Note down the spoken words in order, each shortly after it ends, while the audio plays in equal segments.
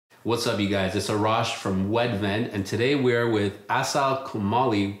What's up, you guys? It's Arash from Vend, and today we're with Asal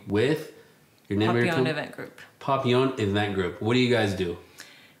Komaili with your name. Papillion Event Group. Papillion Event Group. What do you guys do?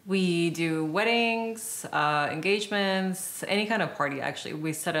 We do weddings, engagements, any kind of party. Actually,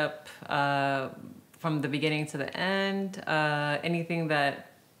 we set up from the beginning to the end. Anything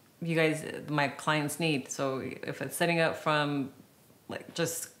that you guys, my clients, need. So if it's setting up from like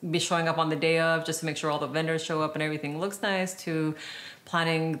just be showing up on the day of, just to make sure all the vendors show up and everything looks nice, to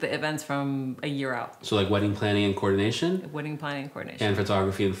planning the events from a year out. So like wedding planning and coordination? Wedding planning and coordination. And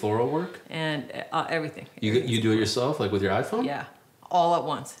photography and floral work? And everything. You do it yourself, like with your iPhone? Yeah. All at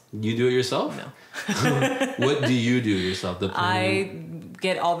once. You do it yourself? No. What do you do yourself? I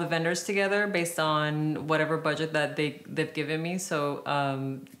get all the vendors together based on whatever budget that they've given me.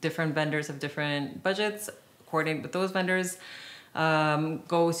 So different vendors have different budgets, coordinate with those vendors.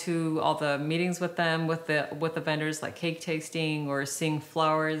 Go to all the meetings with them, with the vendors, like cake tasting or seeing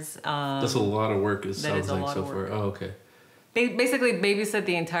flowers. That's a lot of work. It sounds like so far. Oh, okay. They basically babysit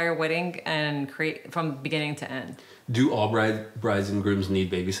the entire wedding and create from beginning to end. Do all brides and grooms need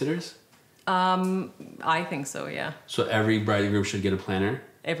babysitters? I think so, yeah. So every bride and groom should get a planner?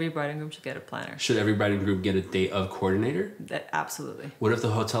 Every bride and groom should get a planner. Should every bride and groom get a day of coordinator? Absolutely. What if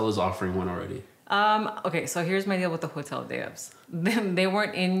the hotel is offering one already? Okay, so here's my deal with the hotel day ofs. They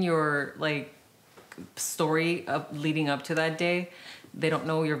weren't in your like story of leading up to that day. They don't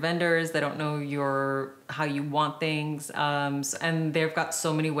know your vendors. They don't know how you want things. And they've got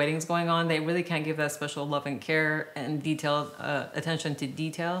so many weddings going on. They really can't give that special love and care and detailed attention to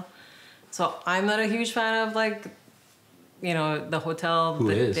detail. So I'm not a huge fan of like, the hotel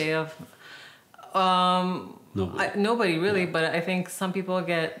day of. Nobody really, but I think some people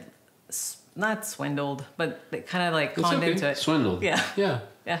get not swindled, but they kind of like conned into it. Swindled. Yeah. Yeah.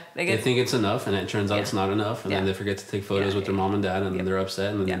 Yeah. They think it's enough, and it turns out it's not enough, and then they forget to take photos with their mom and dad, and then they're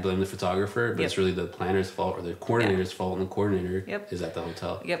upset, and then they blame the photographer, but it's really the planner's fault or the coordinator's fault, and the coordinator is at the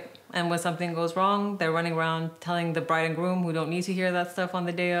hotel. Yep. And when something goes wrong, they're running around telling the bride and groom, who don't need to hear that stuff on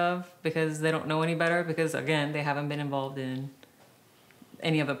the day of, because they don't know any better, because again, they haven't been involved in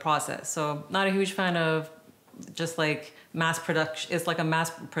any of the process. So not a huge fan of just like mass production. It's like a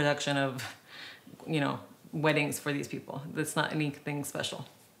mass production of weddings for these people. It's not anything special.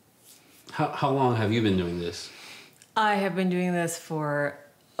 How long have you been doing this? I have been doing this for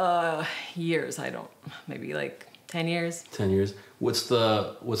years. Maybe like 10 years. 10 years. What's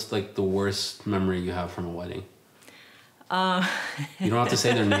like the worst memory you have from a wedding? You don't have to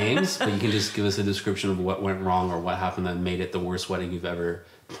say their names, but you can just give us a description of what went wrong or what happened that made it the worst wedding you've ever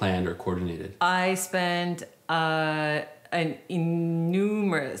planned or coordinated. I spent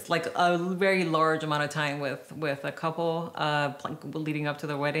like a very large amount of time with a couple leading up to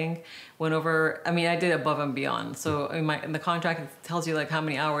the wedding. Went over. I mean, I did above and beyond. So in the contract, it tells you like how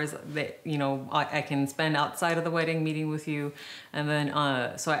many hours that I can spend outside of the wedding meeting with you, and then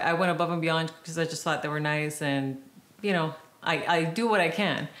so I went above and beyond because I just thought they were nice, and I do what I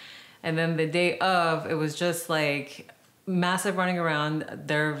can. And then the day of, it was just like massive running around.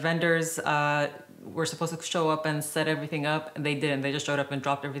 Their vendors were supposed to show up and set everything up, and they didn't. They just showed up and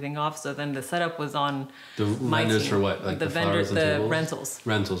dropped everything off. So then the setup was on the my vendors team. For what? Like the vendors, the rentals.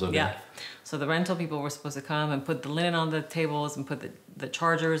 Rentals, okay. Yeah. So the rental people were supposed to come and put the linen on the tables and put the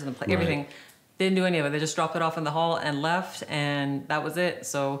chargers and everything. Didn't do any of it. They just dropped it off in the hall and left, and that was it.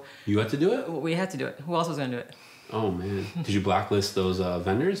 So you had to do it? We had to do it. Who else was going to do it? Oh man! Did you blacklist those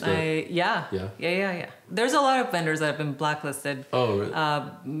vendors? Yeah. There's a lot of vendors that have been blacklisted. Oh,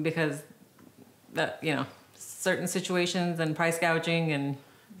 really? Because certain situations and price gouging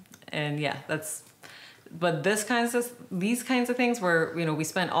and yeah, that's. But these kinds of things where we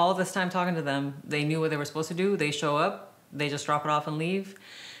spent all this time talking to them. They knew what they were supposed to do. They show up. They just drop it off and leave.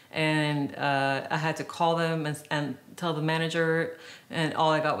 And I had to call them and tell the manager, and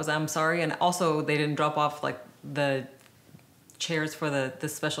all I got was I'm sorry. And also they didn't drop off like the chairs for the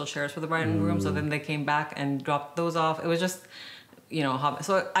special chairs for the bride and groom. So then they came back and dropped those off. It was just,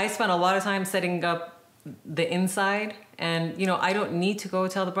 so I spent a lot of time setting up the inside, and, I don't need to go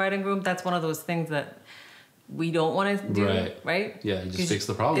tell the bride and groom. That's one of those things that we don't want to do, right? Yeah, you just fix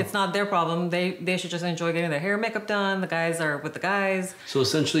the problem. It's not their problem. They should just enjoy getting their hair and makeup done. The guys are with the guys. So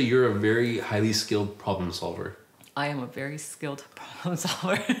essentially, you're a very highly skilled problem solver. I am a very skilled problem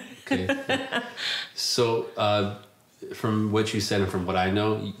solver. Okay. So from what you said and from what I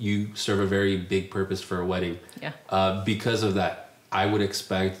know, you serve a very big purpose for a wedding. Yeah. Because of that, I would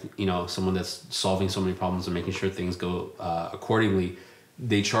expect, someone that's solving so many problems and making sure things go accordingly,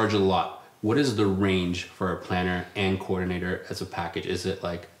 they charge a lot. what is the range for a planner and coordinator as a package? Is it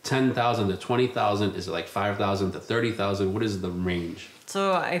like 10,000 to 20,000? Is it like 5,000 to 30,000? What is the range?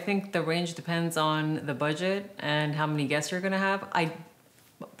 So I think the range depends on the budget and how many guests you're going to have. I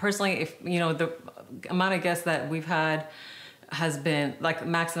personally, if you know, the amount of guests that we've had has been like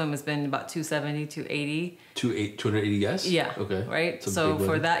maximum has been about 270, 280. 280 guests? Yeah. Okay. Right. So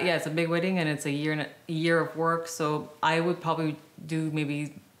for that, yeah, it's a big wedding and it's a year of work. So I would probably do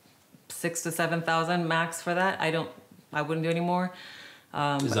maybe 6,000 to 7,000 max for that. I wouldn't do any more.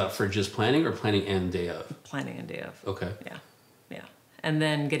 Is that for just planning or planning and day of? Planning and day of. Okay. Yeah. Yeah. And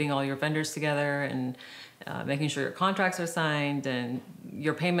then getting all your vendors together and making sure your contracts are signed and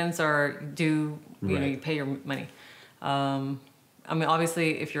your payments are due. You know, you pay your money. I mean,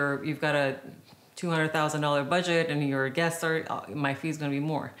 obviously, if you've got a $200,000 budget and your guests are, my fee is going to be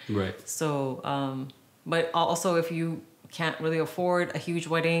more. Right. So, but also if you can't really afford a huge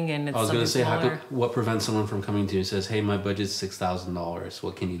wedding and it's I was going to say, smaller, what prevents someone from coming to you and says, "Hey, my budget's $6,000.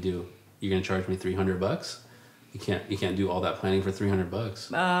 What can you do? You're going to charge me $300? You can't do all that planning for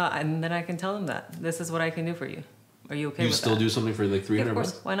 $300." And then I can tell them that this is what I can do for you. Are you okay with that? You still do something for like $300? Yeah, of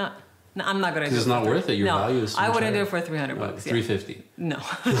course. Why not? No, I'm not going to do it. Because it's not worth it. Your value is so I much wouldn't do higher. it for $300. Yeah. $350. No.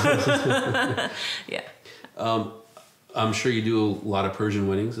 Yeah. I'm sure you do a lot of Persian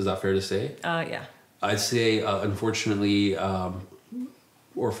weddings. Is that fair to say? Yeah. I'd say, unfortunately,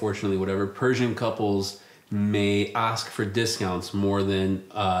 or fortunately, whatever, Persian couples may ask for discounts more than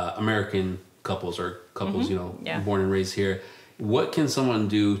American couples or couples, you know, born and raised here. What can someone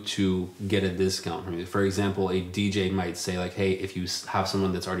do to get a discount from you? For example, a DJ might say like, "Hey, if you have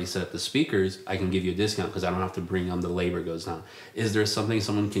someone that's already set up the speakers, I can give you a discount because I don't have to bring them. The labor goes down." Is there something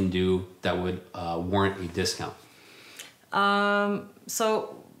someone can do that would warrant a discount?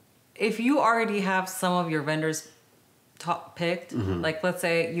 So if you already have some of your vendors top picked, like let's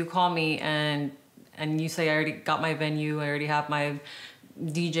say you call me and you say, "I already got my venue, I already have my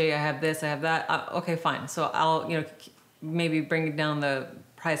DJ, I have this, I have that." Okay, fine. So I'll, you know, maybe bring down the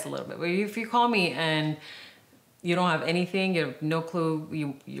price a little bit. But if you call me and you don't have anything, you have no clue,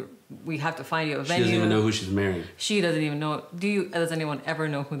 we have to find you a venue. She doesn't even know who she's marrying. She doesn't even know. Does anyone ever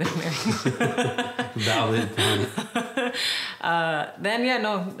know who they're marrying? Valid point. Then yeah,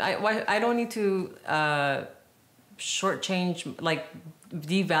 no, I don't need to shortchange, like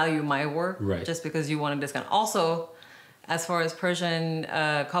devalue my work just because you want a discount. Also, as far as Persian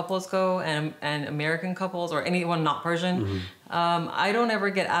couples go and American couples or anyone not Persian, I don't ever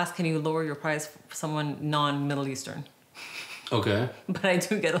get asked, "Can you lower your price for someone non-Middle Eastern?" Okay. But I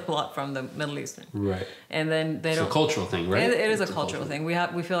do get a lot from the Middle Eastern. Right. And then they it's don't. It's a cultural thing, right? It is a cultural thing. We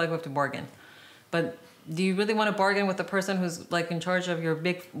feel like we have to bargain. But do you really want to bargain with the person who's like in charge of your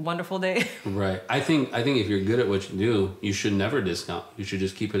big wonderful day? Right. I think if you're good at what you do, you should never discount. You should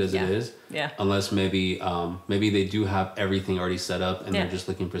just keep it as it is. Yeah. Unless maybe they do have everything already set up and they're just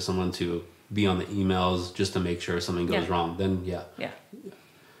looking for someone to be on the emails just to make sure something goes wrong. Then yeah.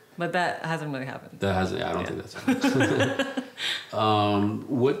 But that hasn't really happened. That hasn't. I don't think that's happened.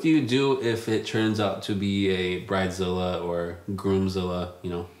 What do you do if it turns out to be a bridezilla or groomzilla?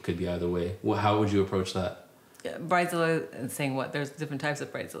 You know, could be either way. How would you approach that? Yeah, bridezilla saying what? There's different types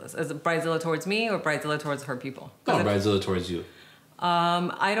of bridezillas. Is it bridezilla towards me or bridezilla towards her people? No, bridezilla towards you.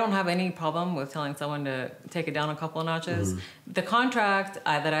 I don't have any problem with telling someone to take it down a couple of notches. The contract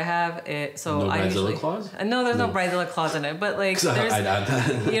that I have, no bridezilla clause? No, there's no bridezilla clause in it. But like, there's, I'd add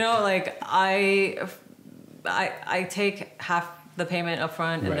that. You know, like I take half the payment up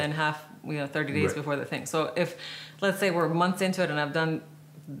front and then half, 30 days before the thing. So if, let's say we're months into it and I've done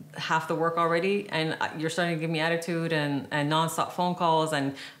half the work already and you're starting to give me attitude and nonstop phone calls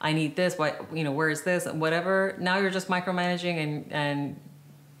and I need this, where is this, whatever. Now you're just micromanaging and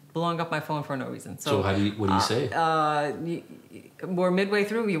blowing up my phone for no reason. So what do you say? We're midway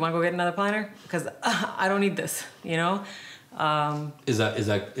through. You want to go get another planner? Because I don't need this, Is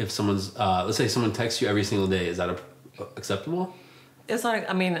that if someone's, let's say someone texts you every single day, is that acceptable? It's not,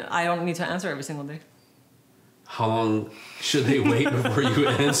 I don't need to answer every single day. How long should they wait before you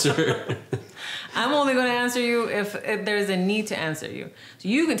answer? I'm only going to answer you if there's a need to answer you. So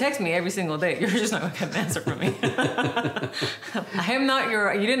you can text me every single day. You're just not going to get an answer from me. I am not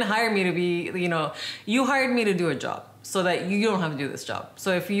you didn't hire me to be, you hired me to do a job so that you don't have to do this job.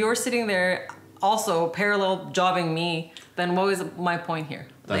 So if you're sitting there also parallel jobbing me, then what is my point here?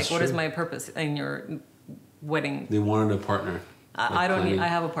 That's what true. is my purpose in your wedding? They wanted a partner. I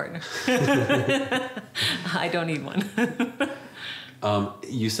have a partner. I don't need one.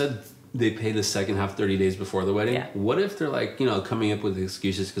 You said they pay the second half 30 days before the wedding. Yeah. What if they're like, coming up with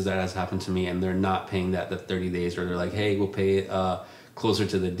excuses because that has happened to me and they're not paying that 30 days, or they're like, "Hey, we'll pay it closer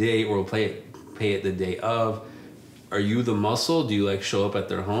to the date, or we'll pay it the day of. Are you the muscle? Do you like show up at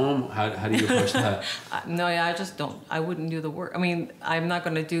their home? How do you approach that? No, yeah, I just don't. I wouldn't do the work. I mean, I'm not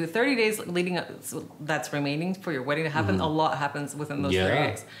going to do 30 days leading up. So that's remaining for your wedding to happen. A lot happens within those 30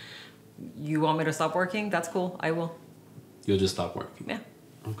 days. You want me to stop working? That's cool. I will. You'll just stop working? Yeah.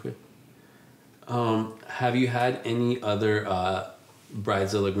 Okay. Have you had any other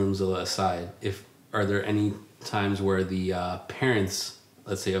bridezilla, groomzilla aside? Are there any times where the parents,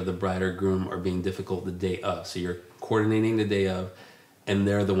 let's say, of the bride or groom are being difficult the day of? So you're coordinating the day of, and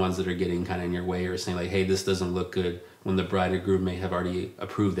they're the ones that are getting kind of in your way or saying like, hey, this doesn't look good, when the bride or groom may have already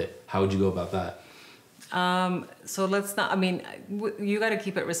approved it. How would you go about that? So let's not, I mean, you got to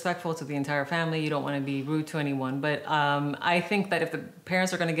keep it respectful to the entire family. You don't want to be rude to anyone. But I think that if the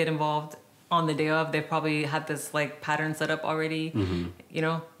parents are going to get involved on the day of, they've probably had this like pattern set up already, you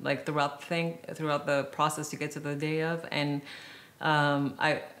know, like throughout the process to get to the day of. And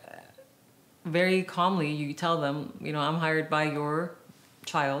I very calmly, you tell them, you know, I'm hired by your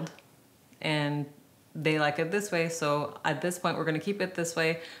child and they like it this way. So at this point, we're going to keep it this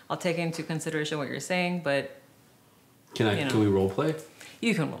way. I'll take into consideration what you're saying, but can we role play?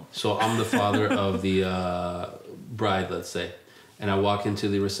 You can role. So I'm the father of the bride, let's say, and I walk into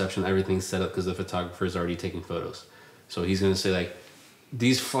the reception, everything's set up because the photographer is already taking photos. So he's going to say like,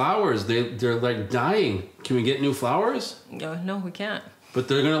 these flowers, they're like dying. Can we get new flowers? No, we can't. But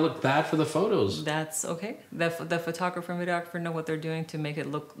they're going to look bad for the photos. That's okay. The photographer and videographer know what they're doing to make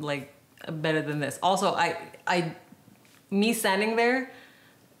it look like better than this. Also, me standing there,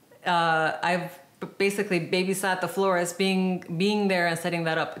 I've basically babysat the florist being there and setting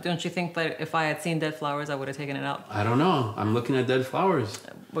that up. Don't you think that if I had seen dead flowers, I would have taken it out? I don't know. I'm looking at dead flowers.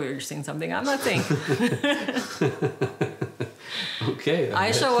 Well, you're seeing something I'm not seeing. Okay.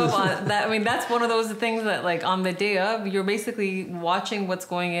 I show up on that. I mean, that's one of those things that, like, on the day of, you're basically watching what's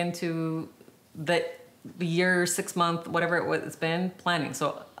going into the year, 6 month, whatever it's been, planning.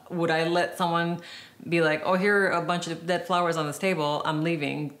 So would I let someone be like, oh, here are a bunch of dead flowers on this table, I'm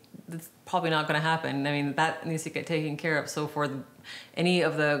leaving? That's probably not going to happen. I mean, that needs to get taken care of. So for any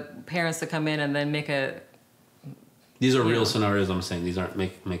of the parents to come in and then make a... These are real scenarios, I'm saying. These aren't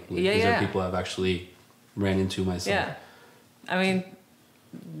make believe. These are people I've actually ran into myself. Yeah. I mean,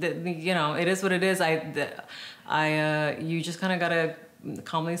 it is what it is. You just kind of got to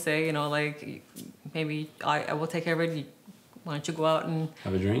calmly say, like, maybe I will take care of it. Why don't you go out and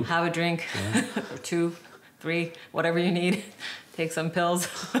have a drink? Yeah. Or 2, 3, whatever you need. Take some pills.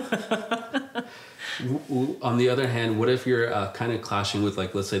 On the other hand, what if you're kind of clashing with,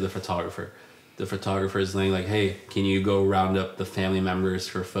 like, let's say the photographer? The photographer is saying, like, hey, can you go round up the family members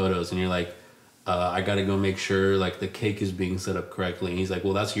for photos? And you're like, I got to go make sure, like, the cake is being set up correctly. And he's like,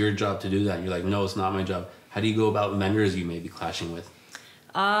 well, that's your job to do that. And you're like, no, it's not my job. How do you go about vendors you may be clashing with?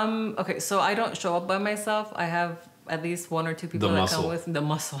 Okay, so I don't show up by myself. I have at least 1 or 2 people that come with the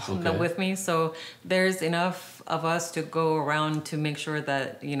muscle with me. So there's enough of us to go around to make sure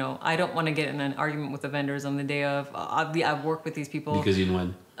that, I don't want to get in an argument with the vendors on the day of. I've worked with these people. Because you'd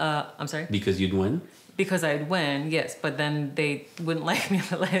win. I'm sorry? Because you'd win? Because I'd win, yes, but then they wouldn't like me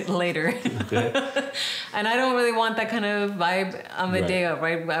later. Okay. And I don't really want that kind of vibe on the day of,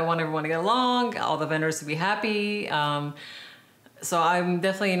 right? I want everyone to get along, all the vendors to be happy. So I'm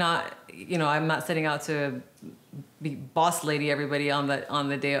definitely not, I'm not setting out to be boss lady everybody on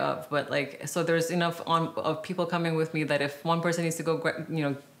the day of, but like, so there's enough of people coming with me that if one person needs to go,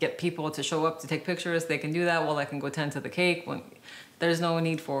 get people to show up to take pictures, they can do that while I can go tend to the cake. There's no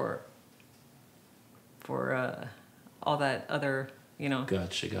need for all that other,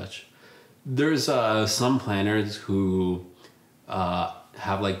 Gotcha. There's some planners who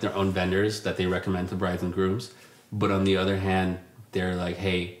have like their own vendors that they recommend to brides and grooms, but on the other hand, they're like,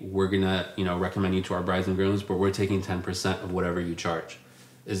 hey, we're gonna recommend you to our brides and grooms, but we're taking 10% of whatever you charge.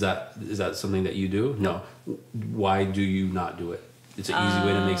 Is that something that you do? No. Why do you not do it? It's an easy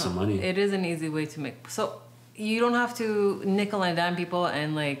way to make some money. It is an easy way to make. So you don't have to nickel and dime people,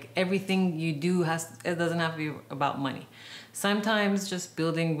 and like everything you do it doesn't have to be about money. Sometimes just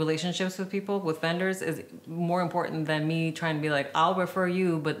building relationships with people, with vendors, is more important than me trying to be like, I'll refer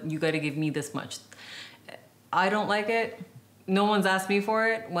you, but you got to give me this much. I don't like it. No one's asked me for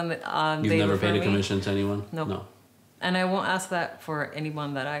it when You've never paid a commission to anyone? Nope. No. And I won't ask that for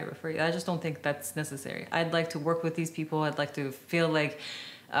anyone that I refer. I just don't think that's necessary. I'd like to work with these people. I'd like to feel like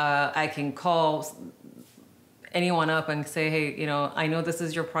I can call anyone up and say, hey, I know this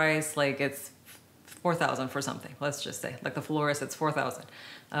is your price. Like, it's $4,000 for something. Let's just say, like the florist, it's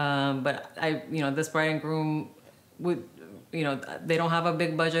 $4,000. But this bride and groom would, they don't have a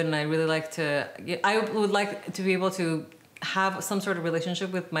big budget, and I would like to be able to have some sort of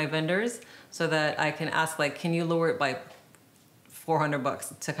relationship with my vendors so that I can ask, like, can you lower it by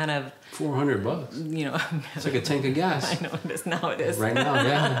 $400 to kind of $400. You know, it's like a tank of gas. I know it is now. It is right now.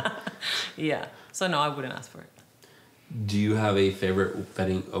 Yeah. Yeah. So no, I wouldn't ask for it. Do you have a favorite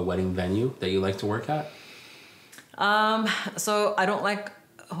wedding venue that you like to work at? So I don't like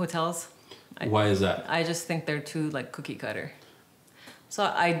hotels. Why is that? I just think they're too like cookie cutter. So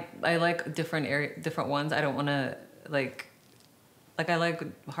I like different ones. I don't want to like I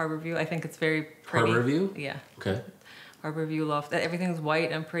like Harborview. I think it's very pretty. Harborview? Yeah. Okay. Harborview Loft. Everything's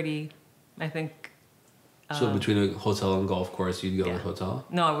white and pretty. I think. So between a hotel and golf course, you'd go with hotel?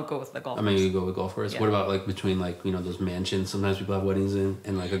 No, I would go with the golf course. I mean, you go with golf course. Yeah. What about like between like, you know, those mansions sometimes people have weddings in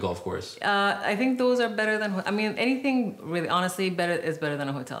and like a golf course? I think those are better than, I mean, anything really, honestly, is better than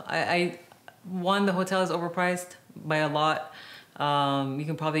a hotel. The hotel is overpriced by a lot. You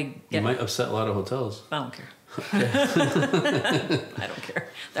can probably get... You might upset a lot of hotels. I don't care. I don't care.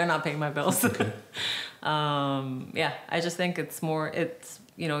 They're not paying my bills. Okay. Yeah, I just think it's,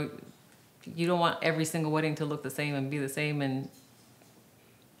 you know, you don't want every single wedding to look the same and be the same. And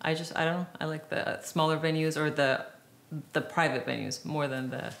I don't know. I like the smaller venues or the private venues more than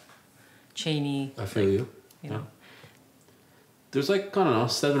the chainy. I feel you. You know. There's like, I don't know,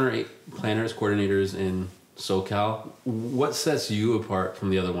 7 or 8 planners, coordinators in SoCal. What sets you apart from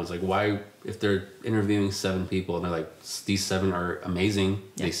the other ones? Like why, if they're interviewing 7 people and they're like, these 7 are amazing,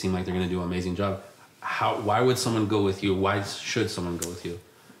 they seem like they're going to do an amazing job. Why would someone go with you? Why should someone go with you?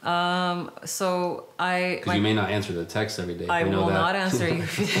 Because you may not answer the text every day. I will not answer you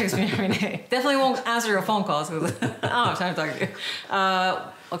if you text me every day. Definitely won't answer your phone calls because I don't have time to talk to you.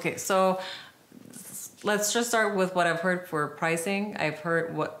 Okay, so let's just start with what I've heard for pricing. I've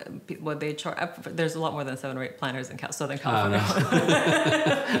heard what they charge. There's a lot more than 7 or 8 planners in Southern California.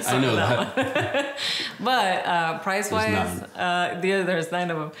 I know that. But price-wise, there's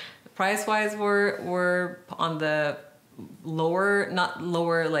 9 of them. Price-wise, we're on the lower, not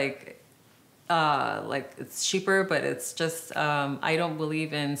lower like it's cheaper, but it's just I don't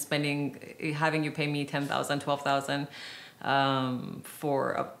believe in having you pay me $10,000, $12,000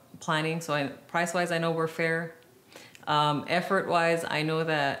 for planning. So price-wise, I know we're fair. Effort-wise, I know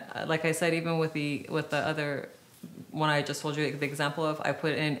that, like I said, even with the other one I just told you the example of, I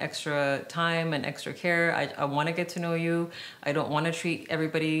put in extra time and extra care. I want to get to know you. I don't want to treat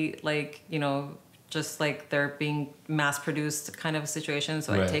everybody like, you know, just like they're being mass-produced kind of a situation.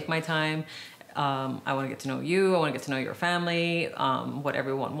 So I take my time. I want to get to know you. I want to get to know your family, what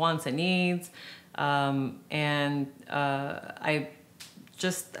everyone wants and needs.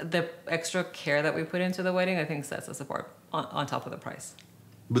 Just the extra care that we put into the wedding, I think sets us apart on top of the price.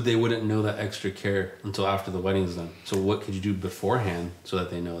 But they wouldn't know that extra care until after the wedding's done. So what could you do beforehand so that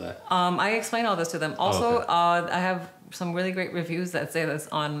they know that? I explain all this to them. Also, I have some really great reviews that say this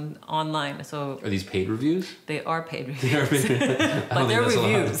online. So are these paid reviews? They are paid reviews. But they're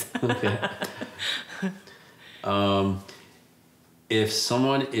reviews. Okay. If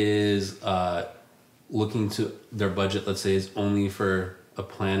someone is looking to their budget, let's say, is only for a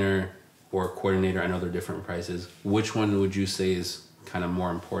planner or a coordinator, I know they're different prices. Which one would you say is kind of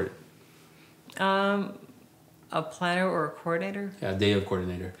more important? A planner or a coordinator? Yeah, day of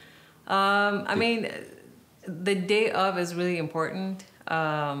coordinator. I mean, the day of is really important.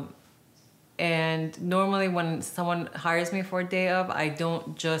 And normally when someone hires me for a day of, I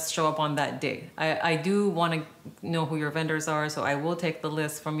don't just show up on that day. I do want to know who your vendors are, so I will take the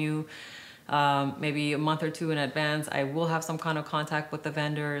list from you maybe a month or 2 in advance. I will have some kind of contact with the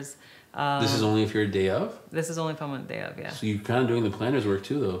vendors. This is only if you're a day of? This is only if I'm on a day of, yeah. So you're kind of doing the planner's work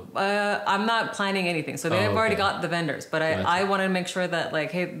too, though. I'm not planning anything. So they've already got the vendors. But I want to make sure that,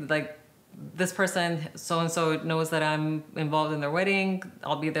 like, hey, like, this person, so-and-so, knows that I'm involved in their wedding.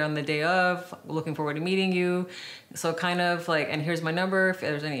 I'll be there on the day of. Looking forward to meeting you. So kind of like, and here's my number. If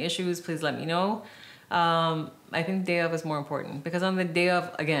there's any issues, please let me know. I think day of is more important because on the day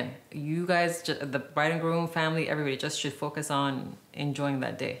of, again, you guys, the bride and groom, family, everybody just should focus on enjoying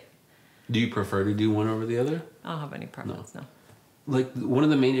that day. Do you prefer to do one over the other? I don't have any preference, no. Like, one of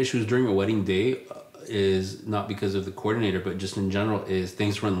the main issues during a wedding day is not because of the coordinator, but just in general, is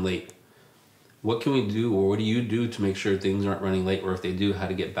things run late. What can we do, or what do you do to make sure things aren't running late, or if they do, how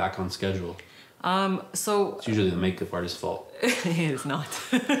to get back on schedule? So it's usually the makeup artist's fault. It is not.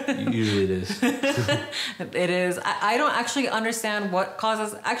 Usually it is. It is. I don't actually understand what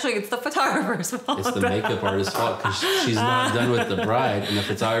causes. Actually, it's the photographer's fault. It's the makeup artist's fault because she's not done with the bride, and the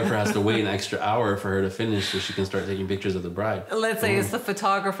photographer has to wait an extra hour for her to finish so she can start taking pictures of the bride. Let's say it's the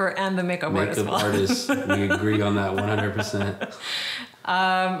photographer and the makeup artist's fault. Makeup artist. We agree on that 100%.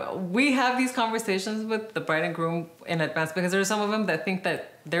 We have these conversations with the bride and groom in advance because there's some of them that think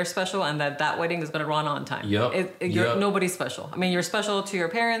that they're special and that wedding is going to run on time. Nobody's special. I mean, you're special to your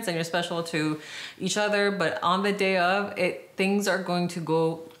parents and you're special to each other, but on the day of it, things are going to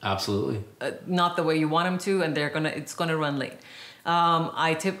go absolutely not the way you want them to, and it's gonna run late.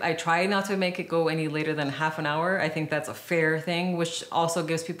 I try not to make it go any later than half an hour. I think that's a fair thing, which also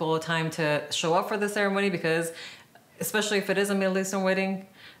gives people time to show up for the ceremony, because especially if it is a Middle Eastern wedding,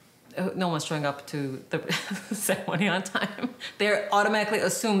 no one's showing up to the ceremony on time. They're automatically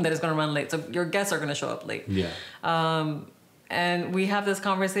assumed that it's going to run late. So your guests are going to show up late. Yeah. And we have this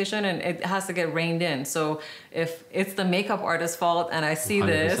conversation and it has to get reined in. So if it's the makeup artist's fault and I see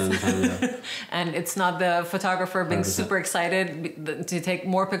this and it's not the photographer being 100%. Super excited to take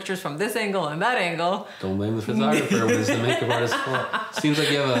more pictures from this angle and that angle. Don't blame the photographer when it's the makeup artist's fault. Seems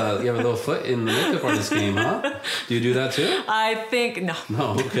like you have a little foot in the makeup artist game, huh? Do you do that too? I think, no.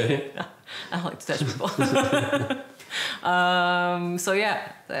 No, okay. No, I don't like to touch people. So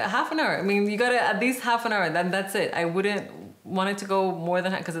yeah, half an hour. I mean, you got to at least half an hour. Then that's it. I wouldn't want it to go more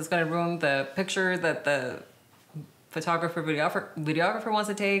than that because it's going to ruin the picture that the photographer, videographer wants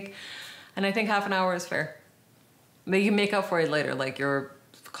to take. And I think half an hour is fair. But you can make up for it later. Like your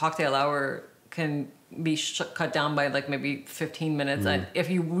cocktail hour can be cut down by like maybe 15 minutes and if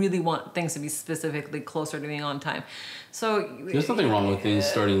you really want things to be specifically closer to being on time. So there's nothing wrong with things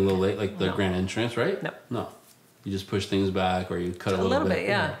starting a little late, like the grand entrance, right? No. You just push things back or you cut a little bit.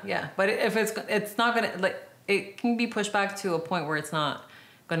 Yeah. But if it's not going to, like, it can be pushed back to a point where it's not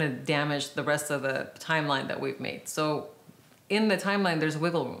going to damage the rest of the timeline that we've made. So in the timeline, there's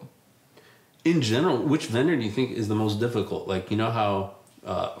wiggle room. In general, which vendor do you think is the most difficult? Like, you know how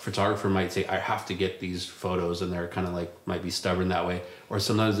a photographer might say, I have to get these photos, and they're kind of like, might be stubborn that way. Or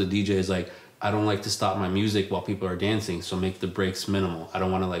sometimes the DJ is like, I don't like to stop my music while people are dancing, so make the breaks minimal. I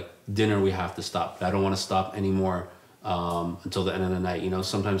don't want to, like, dinner we have to stop. I don't want to stop anymore until the end of the night. You know,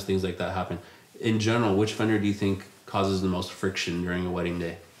 sometimes things like that happen. In general, which vendor do you think causes the most friction during a wedding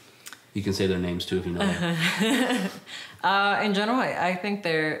day? You can say their names too if you know them. In general, I think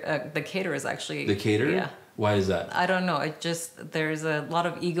they're the caterers actually. The caterer? Yeah. Why is that? I don't know. There's a lot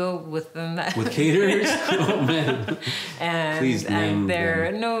of ego within that. With caterers? Oh man. And please name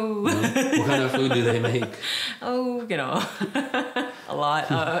them. No. What kind of food do they make? Oh, you know, a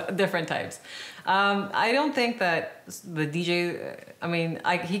lot, different types. I don't think that the DJ. I mean,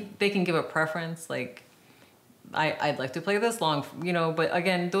 they can give a preference. Like, I'd like to play this long, you know. But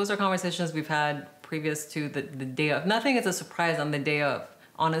again, those are conversations we've had previous to the day of. Nothing is a surprise on the day of.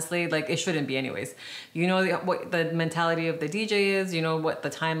 Honestly, like, it shouldn't be anyways. You know what the mentality of the DJ is. You know what the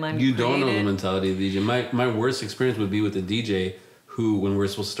timeline. You don't know the mentality of the DJ. My worst experience would be with the DJ who, when we were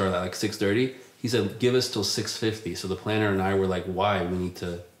supposed to start at like 6:30, he said, give us till 6:50. So the planner and I were like, why? We need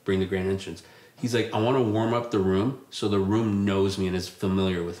to bring the grand entrance. He's like, I want to warm up the room so the room knows me and is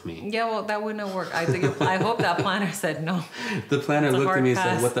familiar with me. Yeah, well, that wouldn't have worked. I hope that planner said no. The planner looked at me and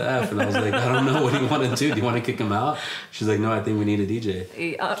said, what the F? And I was like, I don't know. What do you want to do? Do you want to kick him out? She's like, no, I think we need a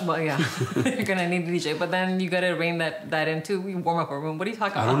DJ. Well, yeah, you're going to need a DJ. But then you got to rein that in too. We warm up a room. What are you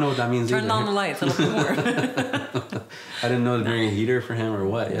talking about? I don't know what that means Turn down the lights a little bit more. I didn't know to bring a heater for him or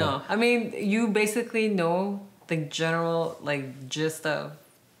what. Yeah. No, I mean, you basically know the general, like, gist of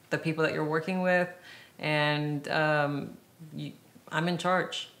the people that you're working with, and I'm in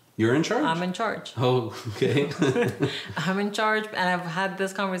charge. You're in charge? I'm in charge. Oh, okay. I'm in charge, and I've had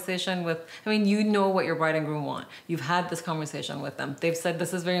this conversation with, I mean, you know what your bride and groom want. You've had this conversation with them. They've said,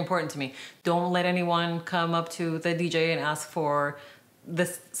 this is very important to me. Don't let anyone come up to the DJ and ask for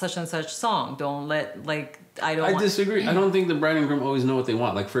this such and such song. Don't let, like, I disagree. I don't think the bride and groom always know what they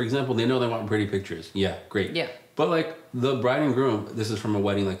want. Like, for example, they know they want pretty pictures. Yeah, great. Yeah. But, like, the bride and groom, this is from a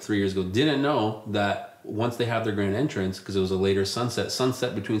wedding like 3 years ago, didn't know that once they have their grand entrance, because it was a later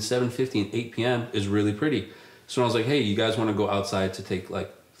sunset between 7:50 and 8 p.m. is really pretty. So I was like, hey, you guys want to go outside to take,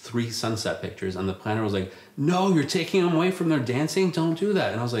 like, 3 sunset pictures? And the planner was like, no, you're taking them away from their dancing? Don't do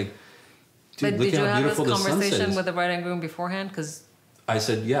that. And I was like, dude, look how beautiful the sunset is. Did you have this conversation with the bride and groom beforehand? Because I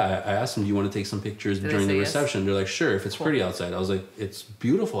said, yeah. I asked them, do you want to take some pictures during the reception? Yes? They're like, sure, if it's pretty outside. I was like, it's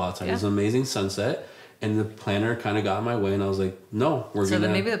beautiful outside. Yeah. It's an amazing sunset. And the planner kind of got in my way, and I was like, no, we're going to... So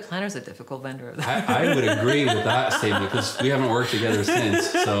then maybe the planner's a difficult vendor. I would agree with that statement, because we haven't worked together since.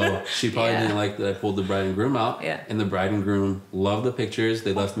 So she probably didn't like that I pulled the bride and groom out. Yeah. And the bride and groom loved the pictures.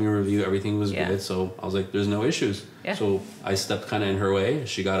 They left me a review. Everything was good. So I was like, there's no issues. Yeah. So I stepped kind of in her way.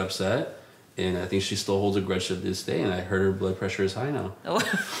 She got upset. And I think she still holds a grudge to this day. And I heard her blood pressure is high now.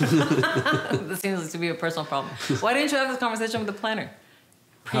 This seems to be a personal problem. Why didn't you have this conversation with the planner?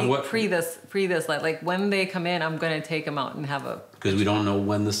 pre this like when they come in, I'm gonna take them out and have a, because we don't know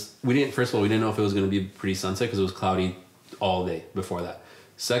when this, first of all, we didn't know if it was going to be pre-sunset because it was cloudy all day before that.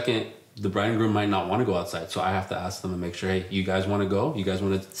 Second, the bride and groom might not want to go outside, so I have to ask them and make sure, hey, you guys want to go? You guys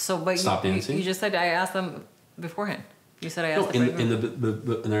want to stop dancing? You just said I asked them beforehand. You said I asked them. In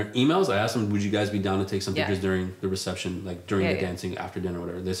their emails, I asked them, would you guys be down to take some pictures during the reception, like during the dancing, after dinner, or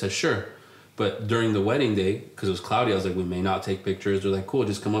whatever? They said, sure. But during the wedding day, because it was cloudy, I was like, we may not take pictures. They're like, cool,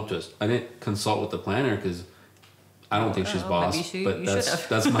 just come up to us. I didn't consult with the planner because I don't think she's boss, but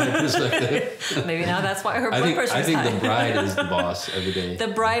that's my perspective. Maybe now that's why her blood pressure's high. I think the bride is the boss every day. The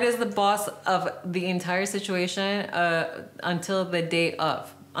bride is the boss of the entire situation until the day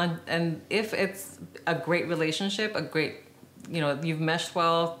of. And if it's a great relationship, you've meshed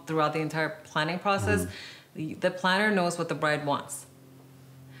well throughout the entire planning process, the planner knows what the bride wants.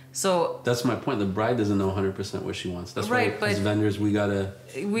 So that's my point. The bride doesn't know 100% what she wants. That's why as vendors we gotta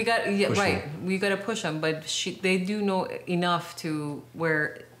push them. But they do know enough to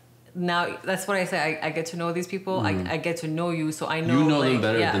where now that's what I say. I get to know these people. I get to know you, so I know you know them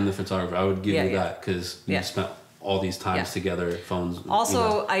better than the photographer. I would give you that because you spent all these times together, phones.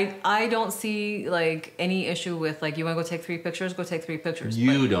 Also, I don't see like any issue with like you want to go take 3 pictures, go take 3 pictures.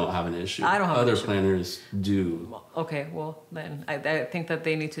 You don't have an issue. I don't have other an issue. planners do. Okay, well then I think that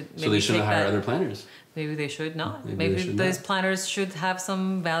they need to. Maybe so they shouldn't hire other planners. Maybe they should not. Maybe those planners should have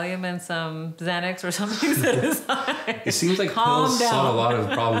some Valium and some Xanax or something set aside. It seems like pills solve a lot of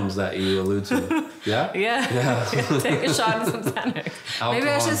problems that you allude to. Yeah? Yeah. Take a shot and some Xanax. Maybe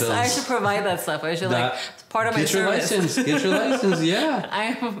I should provide that stuff. I should part of my service. Get your license, yeah. I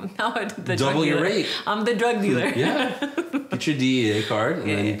am now the drug dealer. Double your rate. I'm the drug dealer. Yeah. Get your DEA card and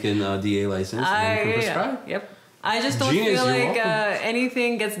then you can DA license and you can prescribe. Yep. I just don't feel like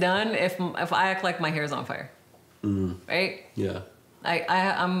anything gets done if I act like my hair's on fire. Right? Yeah.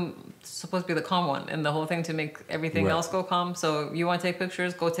 I'm supposed to be the calm one in the whole thing to make everything else go calm. So you want to take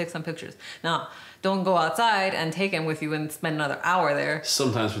pictures, go take some pictures. Now, don't go outside and take them with you and spend another hour there.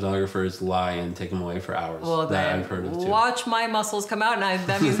 Sometimes photographers lie and take them away for hours. Well, that I've heard of too. Watch my muscles come out, and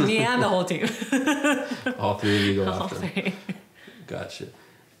that means me and the whole team. All 3 of you go after them. Gotcha.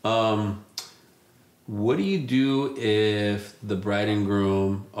 What do you do if the bride and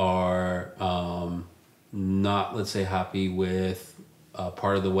groom are not, let's say, happy with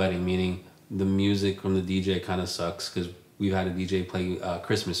part of the wedding, meaning the music from the DJ kind of sucks because we've had a DJ play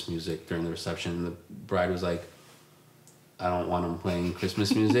Christmas music during the reception and the bride was like, I don't want him playing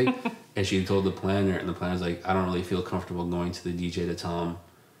Christmas music. And she told the planner and the planner's like, I don't really feel comfortable going to the DJ to tell him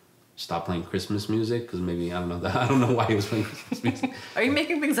stop playing Christmas music because maybe I don't know why he was playing Christmas music. Are you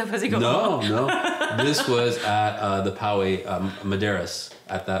making things up as you go along? No. This was at the Poway Madeiras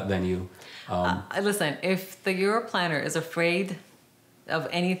at that venue. Listen, if the Euro planner is afraid of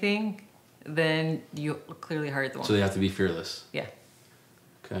anything, then you clearly hired the one. So they have to be fearless. Yeah.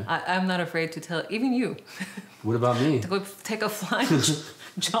 Okay. I'm not afraid to tell even you. What about me? To go take a fly and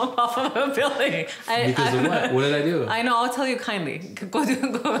jump off of a building. Because of what? What did I do? I know. I'll tell you kindly. Go.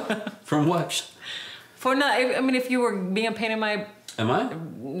 From what? For not. I mean, if you were being a pain in my. Am I?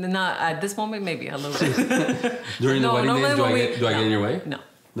 Not at this moment. Maybe a little bit. During the wedding days, do I get in your way? No.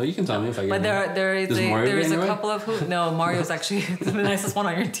 No, you can tell me if I get. But there is a couple of who. No, Mario's actually the nicest one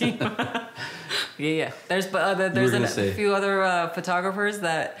on your team. Yeah. There's a few other photographers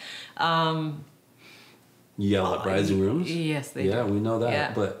that. Yell at brides and grooms? Yes, they do. Yeah, we know that.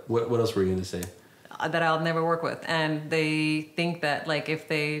 Yeah. But what else were you going to say? That I'll never work with. And they think that like if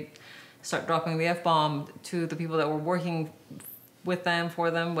they start dropping the F-bomb to the people that were working with them,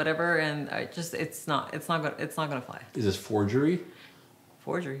 for them, whatever, and it's not gonna fly. Is this forgery?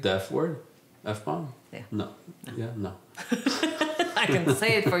 Forgery. The F word? F-bomb? Yeah. No. Yeah, no. I can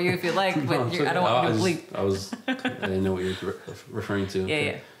say it for you if you like, but I don't want you to bleep. I didn't know what you were referring to.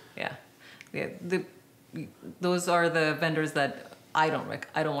 Yeah. Those are the vendors that I don't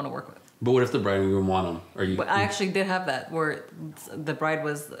want to work with. But what if the bride and groom want them? But I actually did have that where the bride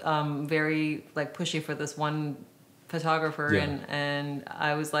was very like pushy for this one photographer, and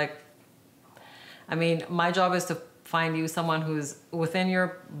I was like, I mean, my job is to find you someone who's within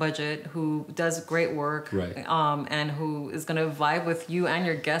your budget, who does great work, right. And who is going to vibe with you and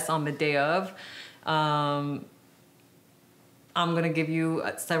your guests on the day of. I'm going to give you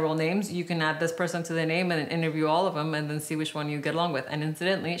several names. You can add this person to the name and interview all of them and then see which one you get along with. And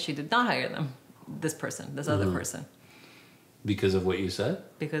incidentally, she did not hire them, this other person. Because of what you said?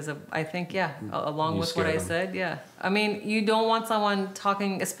 Because of, I think, along with what I said, I mean, you don't want someone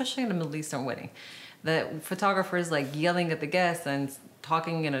talking, especially in a Middle Eastern wedding. The photographers like yelling at the guests and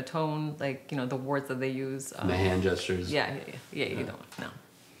talking in a tone like, the words that they use. The hand gestures. You don't, no.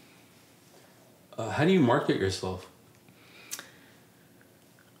 How do you market yourself?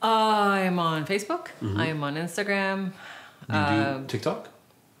 I am on Facebook. I am on Instagram. Do you do TikTok?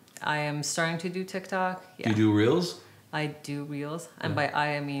 I am starting to do TikTok. Yeah. Do you do Reels? I do Reels. And by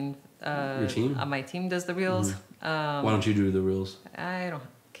I mean... Your team? My team does the Reels. Why don't you do the Reels? I don't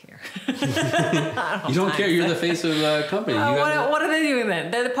care. You don't care? You're the face of the company. What are they doing then?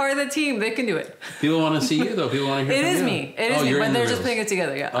 They're part of the team. They can do it. People want to see you, though. People want to hear It from is you. me. It is me. But they're just putting it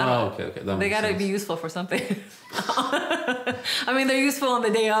together. Yeah. Oh, okay. They got to be useful for something. I mean, they're useful on the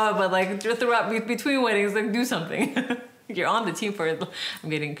day of, but like throughout between weddings, like do something. You're on the team for it. I'm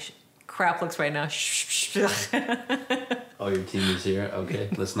getting crap looks right now. Oh, your team is here? Okay.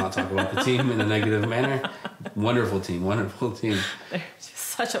 Let's not talk about the team in a negative manner. Wonderful team. Wonderful team. They're just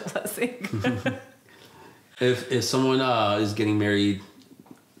such a blessing. If someone is getting married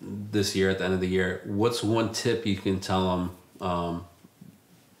this year at the end of the year, what's one tip you can tell them,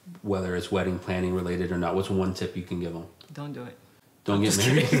 whether it's wedding planning related or not? What's one tip you can give them? Don't do it. Don't get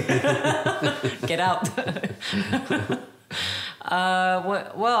married. Get out.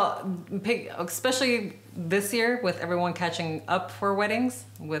 Especially this year with everyone catching up for weddings,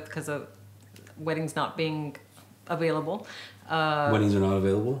 because of weddings not being available. Weddings are not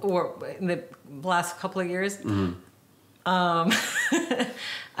available? Or in the last couple of years. Mm-hmm.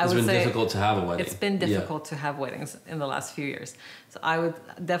 It's been difficult to have a wedding. It's been difficult to have weddings in the last few years. So I would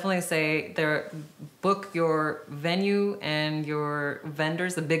definitely say book your venue and your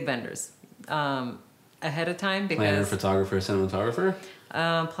vendors, the big vendors, ahead of time. Because planner, photographer, cinematographer?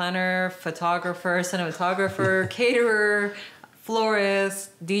 Planner, photographer, cinematographer, caterer,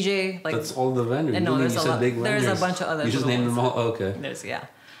 florist, DJ. Like that's all the vendors. And no, there's a lot. There's a bunch of others. You just named them all? Oh, okay.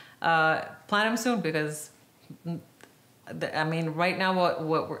 Plan them soon because... I mean, right now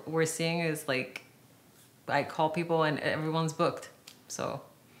what we're seeing is like, I call people and everyone's booked. So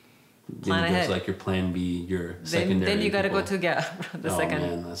plan ahead. It's like your plan B, your secondary. Then you got to go to the second. Oh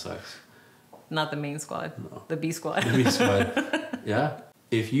man, that sucks. Not the main squad. No. The B squad. The B squad. Yeah.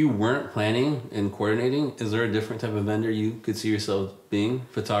 If you weren't planning and coordinating, is there a different type of vendor you could see yourself being?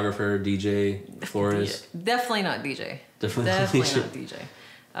 Photographer, DJ, florist? Definitely not DJ. Definitely not DJ.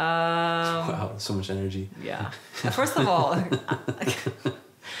 Wow, so much energy. Yeah. First of all,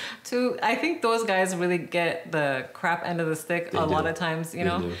 I think those guys really get the crap end of the stick a lot of times, you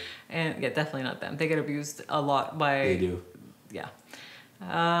know? And yeah, definitely not them. They get abused a lot by... They do. Yeah.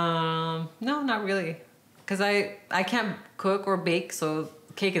 No, not really. Because I can't cook or bake, so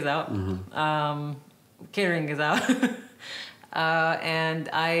cake is out. Mm-hmm. Catering is out. And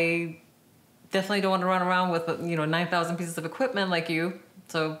I definitely don't want to run around with 9,000 pieces of equipment like you.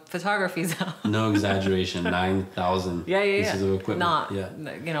 So photography's out. No exaggeration, 9,000 pieces of equipment.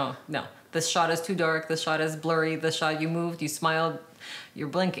 No. This shot is too dark. This shot is blurry. This shot you moved, you smiled, you're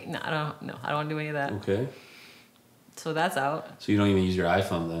blinking. No, I don't do any of that. Okay. So that's out. So you don't even use your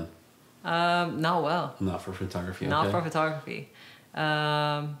iPhone then? Not for photography. Not for photography.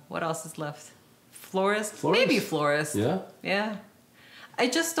 What else is left? Florist? Maybe florist. Yeah? Yeah. I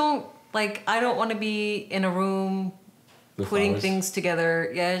just don't, I don't want to be in a room putting things together.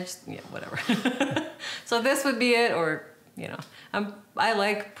 Yeah, whatever. So this would be it, or, I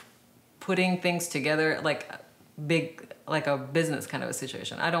like putting things together, like a business kind of a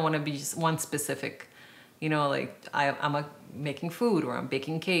situation. I don't want to be just one specific, I'm making food, or I'm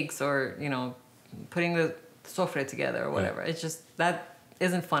baking cakes, or, putting the sofre together, or whatever. Right. It's just, that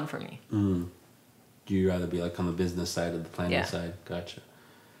isn't fun for me. Mm. Do you rather be on the business side or the planning side? Gotcha.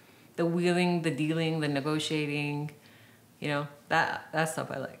 The wheeling, the dealing, the negotiating, that stuff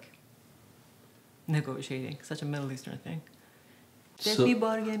I like. Negotiating, such a Middle Eastern thing. Let me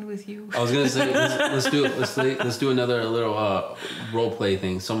bargain with you. I was gonna say let's do another little role play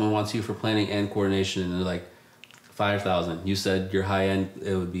thing. Someone wants you for planning and coordination, and they're like 5,000. You said your high end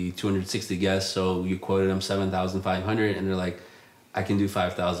it would be 260 guests, so you quoted them 7,500, and they're like, I can do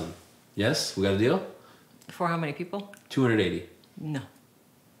 5,000. Yes, we got a deal. For how many people? 280. No.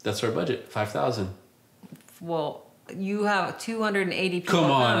 That's our budget. 5,000. Well, you have 280 people.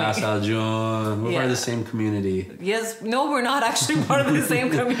 Come on, Asal John. We're part of the same community. Yes. No, we're not actually part of the same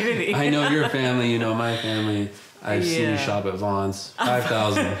community. I know your family. You know my family. I've seen you shop at Vaughn's.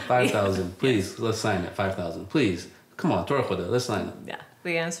 5,000. 5,000. Please, let's sign it. 5,000. Please. Come on, Torjoda. Let's sign it. Yeah.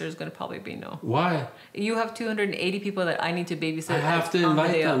 The answer is going to probably be no. Why? You have 280 people that I need to babysit. I have to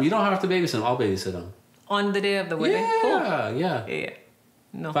invite them. You don't have to babysit them. I'll babysit them. On the day of the wedding? Yeah, cool. Yeah.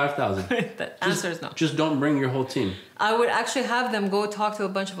 No. 5,000. The answer is no. Just don't bring your whole team. I would actually have them go talk to a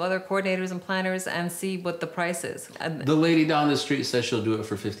bunch of other coordinators and planners and see what the price is. The lady down the street says she'll do it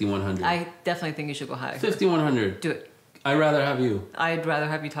for 5,100. I definitely think you should go higher. 5,100. Do it. I'd rather have you. I'd rather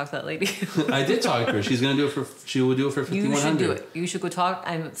have you talk to that lady. I did talk to her. She's gonna do it for. She will do it for 5,100. You should do it. You should go talk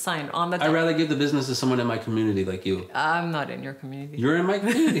and sign on the. I'd rather give the business to someone in my community like you. I'm not in your community. You're in my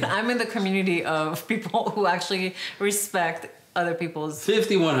community. I'm in the community of people who actually respect other people's.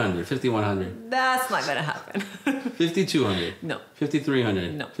 5,100. 5,100. That's not gonna happen. 5,200. No.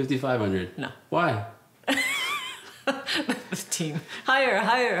 5,300. No. 5,500. No. Why? 15.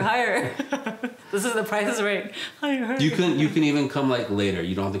 Higher. This is the Price is Right. Higher. You can even come like later.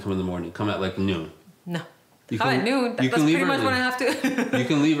 You don't have to come in the morning. Come at like noon. No. You Come at noon. That's pretty much when I have to. You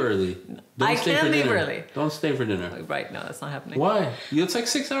can leave early. Don't I stay can't for leave dinner. early. Don't stay for dinner. Right, no, that's not happening. Why? It's like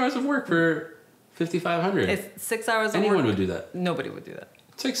 6 hours of work for 5,500. It's 6 hours of Anyone work. would do that. Nobody would do that.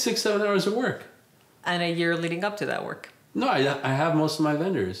 It's like 6-7 hours of work. And a year leading up to that work. No, I have most of my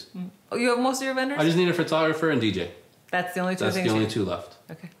vendors. Oh, you have most of your vendors? I just need a photographer and DJ. That's the only two That's things. the only two left.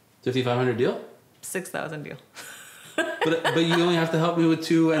 Okay. 5,500 deal? 6,000 deal. But you only have to help me with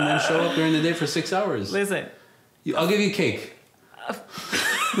 2 and then show up during the day for 6 hours. Listen. I'll give you cake.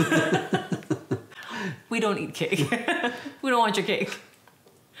 We don't eat cake. We don't want your cake.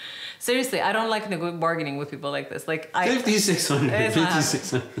 Seriously, I don't like bargaining with people like this. Like 5,600.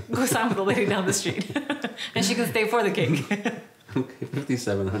 5,600. Go sign with the lady down the street, and she can stay for the cake. Okay,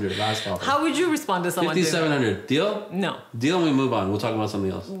 5,700 last offer. How would you respond to someone? 5,700 deal? No. Deal and we move on. We'll talk about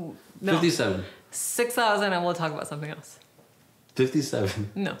something else. No. 57. 6,000 and we'll talk about something else.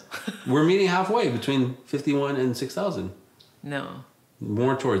 57. No. We're meeting halfway between 51 and 6,000. No.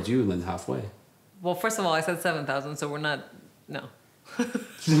 More towards you than halfway. Well, first of all, I said 7,000, so we're not. No.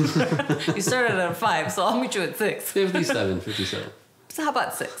 You started at 5, so I'll meet you at 6. 57. So how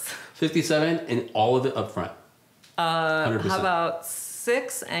about 6? 57 and all of it up front. 100%. How about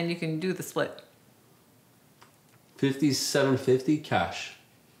 6 and you can do the split? 57.50 cash.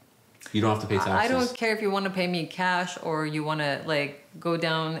 You don't have to pay taxes. I don't care if you want to pay me cash or you want to like go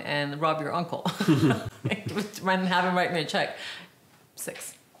down and rob your uncle and have him write me a check.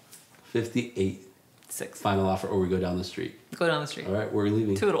 6. 58. 6. Final offer, or we go down the street. Go down the street. All right, we're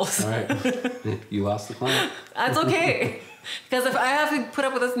leaving. Toodles. All right. You lost the client. That's okay. Because if I have to put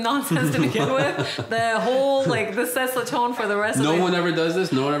up with this nonsense to begin with, the whole, like, this sets the tone for the rest of it. No one ever does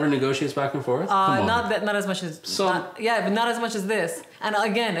this? No one ever negotiates back and forth? Come on. Not as much as... but not as much as this. And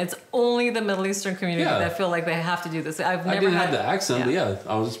again, it's only the Middle Eastern community that feel like they have to do this. I didn't have the accent, but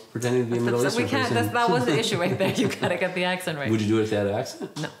I was pretending to be a Middle Eastern person. That was the issue right there. You got to get the accent right. Would you do it if they had an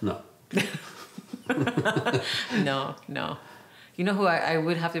accent? No. No. You know who I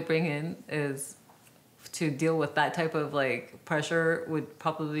would have to bring in is... to deal with that type of like pressure would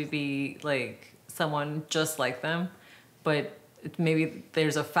probably be like someone just like them, but maybe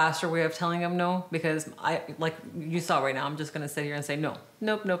there's a faster way of telling them no, because I, like you saw right now, I'm just gonna sit here and say no.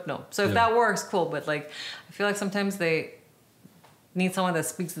 So if that works, cool, but like I feel like sometimes they need someone that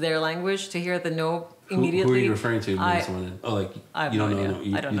speaks their language to hear the no immediately. Who are you referring to? You don't know.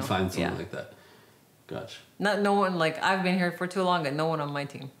 You find someone like that. Gotcha. No one, like I've been here for too long and no one on my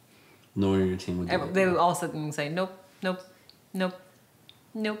team. No one on your team would do that. They would all sit and say nope.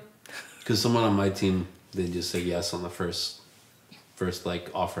 Because someone on my team, they just say yes on the first like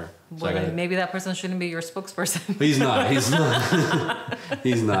offer. So well, then maybe that person shouldn't be your spokesperson. He's not.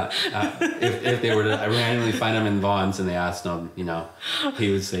 He's not. If they were to randomly find him in Vaughn's and they asked him,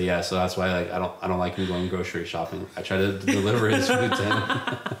 he would say yes. So that's why like I don't like him going grocery shopping. I try to deliver his food to him,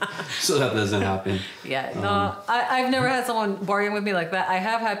 so that doesn't happen. Yeah, no, I've never had someone bargain with me like that. I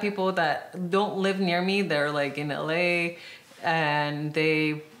have had people that don't live near me. They're like in LA, and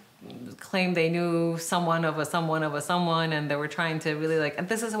they claim they knew someone of a someone, and they were trying to really like, and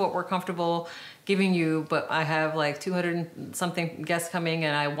this is what we're comfortable giving you, but I have like 200 and something guests coming,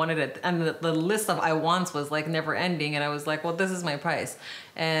 and I wanted it, and the list of I wants was like never ending, and I was like, well, this is my price,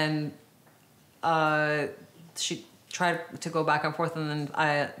 and she tried to go back and forth, and then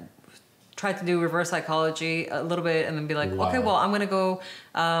I tried to do reverse psychology a little bit, and then be like, okay, well, I'm gonna go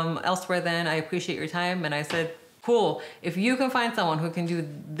elsewhere then. I appreciate your time, and I said, cool. If you can find someone who can do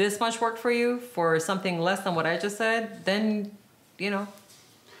this much work for you for something less than what I just said, then,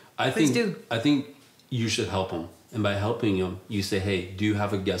 I think you should help them. And by helping them, you say, hey, do you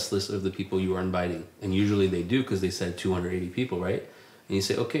have a guest list of the people you are inviting? And usually they do, because they said 280 people, right? And you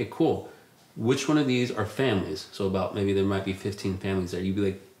say, okay, cool. Which one of these are families? So maybe there might be 15 families there. You'd be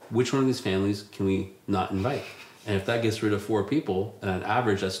like, which one of these families can we not invite? And if that gets rid of 4 people, and on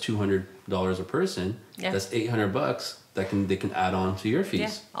average that's $200 a person, that's $800 they can add on to your fees.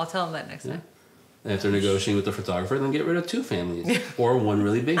 Yeah, I'll tell them that next time. And if they're negotiating with the photographer, then get rid of 2 families or one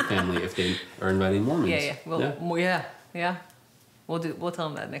really big family if they are inviting Mormons. We'll tell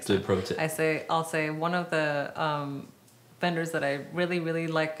them that next so time. Pro tip. I'll say one of the vendors that I really, really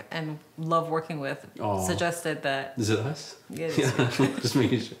like and love working with suggested that. Is it us? Yeah, it is. Just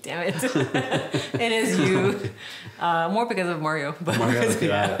making sure. Damn it. It is you. More because of Mario. But Mario,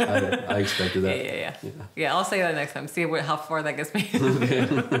 I expected that. Yeah, I'll say that next time. See how far that gets me.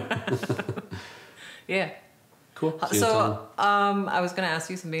 Yeah. Cool. So I was going to ask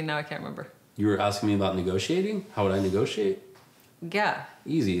you something. Now I can't remember. You were asking me about negotiating? How would I negotiate? Yeah.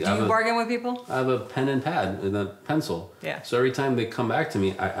 Easy. Do you bargain with people? I have a pen and pad and a pencil. Yeah. So every time they come back to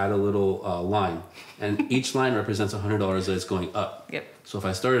me, I add a little line. And each line represents $100 that it's going up. Yep. So if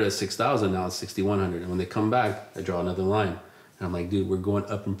I started at $6,000, now it's $6,100. And when they come back, I draw another line. And I'm like, dude, we're going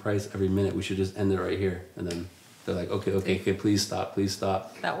up in price every minute. We should just end it right here. And then they're like, okay, please stop.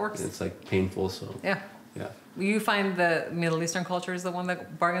 That works. And it's like painful, so. Yeah. You find the Middle Eastern culture is the one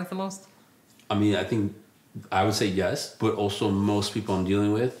that bargains the most? I mean, I would say yes, but also most people I'm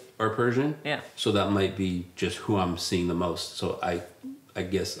dealing with are Persian. Yeah. So that might be just who I'm seeing the most. So I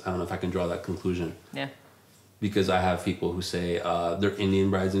guess, I don't know if I can draw that conclusion. Yeah. Because I have people who say their Indian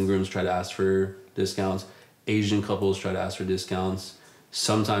brides and grooms try to ask for discounts. Asian couples try to ask for discounts.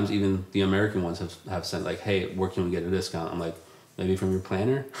 Sometimes even the American ones have said like, hey, where can we get a discount? I'm like, maybe from your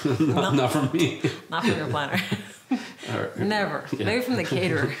planner? Not from me. Not from your planner. Never. Yeah. Maybe from the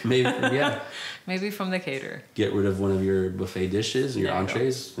caterer. Maybe from the caterer. Get rid of one of your buffet dishes and your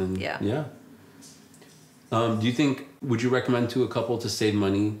entrees. And yeah. Do you think, would you recommend to a couple to save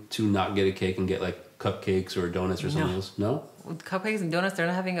money to not get a cake and get like cupcakes or donuts or something else? No? With cupcakes and donuts, they're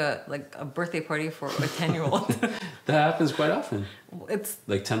not having a birthday party for a 10-year-old. That happens quite often. It's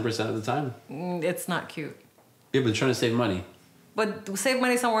like 10% of the time. It's not cute. Yeah, but trying to save money. But save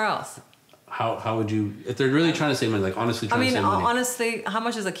money somewhere else. How would you, if they're really trying to save money, like honestly trying to save money? Honestly, how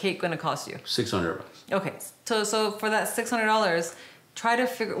much is a cake going to cost you? $600. Okay, so for that $600, try to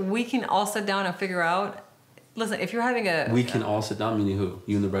figure, we can all sit down and figure out, listen, if you're having We can all sit down, meaning who?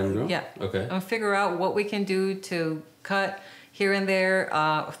 You and the bride and groom? Yeah. Okay. And figure out what we can do to cut here and there,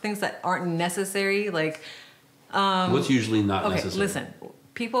 things that aren't necessary, like... what's usually not necessary? Okay, listen,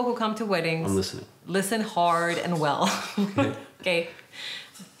 people who come to weddings... I'm listening. Listen hard and well. Okay.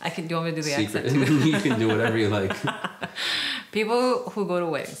 Do you want me to do the accent too? You can do whatever you like. People who go to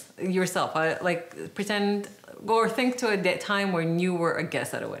weddings, yourself, pretend, go or think to a time when you were a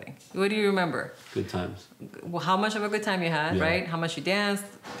guest at a wedding. What do you remember? Good times. Well, how much of a good time you had, right? How much you danced,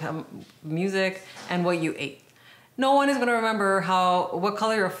 music, and what you ate. No one is going to remember what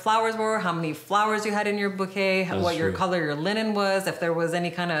color your flowers were, how many flowers you had in your bouquet, your color your linen was, if there was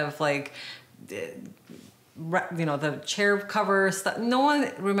any kind of the chair cover stuff. No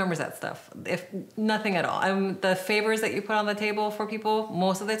one remembers that stuff. If nothing at all. The favors that you put on the table for people,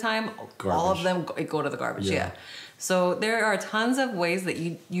 most of the time, all of them go to the garbage. Yeah. So there are tons of ways that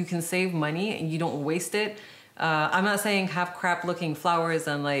you can save money and you don't waste it. I'm not saying have crap looking flowers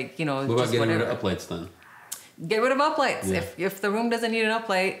and What about getting rid of uplights then? Get rid of uplights. Yeah. If the room doesn't need an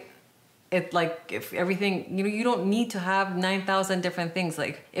uplight, if everything, you don't need to have 9,000 different things.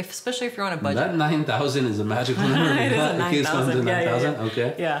 Especially if you're on a budget. That 9,000 is a magical number. It is a 9,000. 9,000?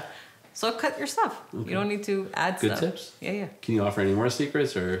 Okay. Yeah. So cut your stuff. Okay. You don't need to add Good stuff. Good tips? Yeah. Can you offer any more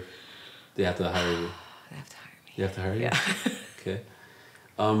secrets or they have to hire you? They have to hire me. You have to hire you? Yeah. Okay.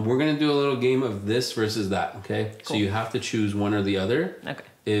 We're going to do a little game of this versus that, okay? Cool. So you have to choose one or the other. Okay.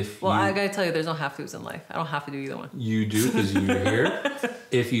 I gotta tell you, there's no have to's in life. I don't have to do either one. You do because you're here.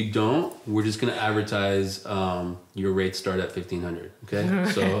 If you don't, we're just gonna advertise. Your rates start at $1,500. Okay,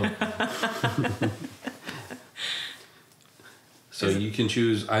 so you can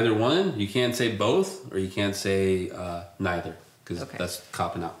choose either one. You can't say both, or you can't say neither because that's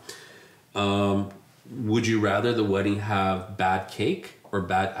copping out. Would you rather the wedding have bad cake or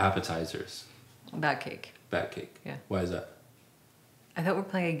bad appetizers? Bad cake. Bad cake. Yeah. Why is that? I thought we're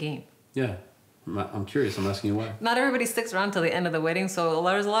playing a game. Yeah. I'm curious. I'm asking you why. Not everybody sticks around till the end of the wedding, so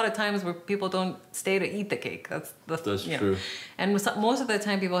there's a lot of times where people don't stay to eat the cake. That's true. And most of the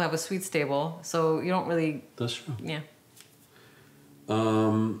time, people have a sweets table, so you don't really. That's true. Yeah.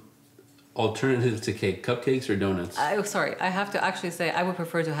 Alternative to cake, cupcakes or donuts? I have to actually say I would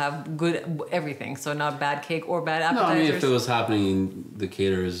prefer to have good everything, so not bad cake or bad appetizers. No, I mean if it was happening, the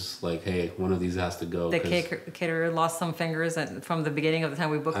caterer's like, hey, one of these has to go. The caterer lost some fingers from the beginning of the time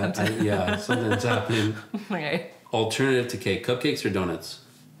we booked them. Yeah, something's happening. Okay. Alternative to cake, cupcakes or donuts?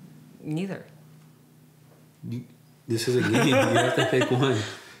 Neither. This is a game. You have to pick one.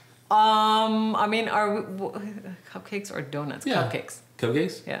 I mean, are cupcakes or donuts? Yeah. Cupcakes.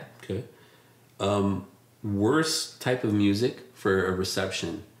 Cupcakes? Yeah. Okay. Worst type of music for a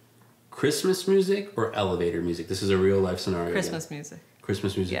reception? Christmas music or elevator music? This is a real life scenario. Christmas music.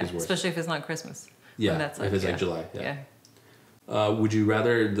 Christmas music is worse. Especially if it's not Christmas. Yeah, if it's like July. Yeah. Would you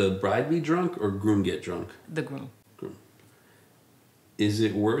rather the bride be drunk or groom get drunk? The groom. Groom. Is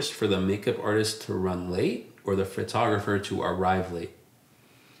it worse for the makeup artist to run late or the photographer to arrive late?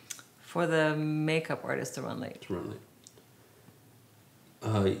 For the makeup artist to run late. To run late.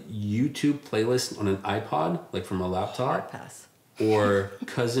 YouTube playlist on an iPod, like from a laptop? Hard pass. Or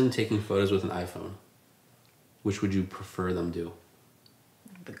cousin taking photos with an iPhone? Which would you prefer them do?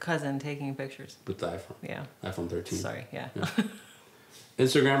 The cousin taking pictures. With the iPhone? Yeah. iPhone 13. Sorry, yeah.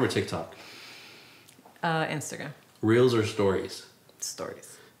 Instagram or TikTok? Instagram. Reels or stories?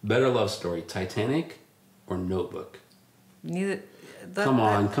 Stories. Better love story, Titanic or Notebook? Neither. Come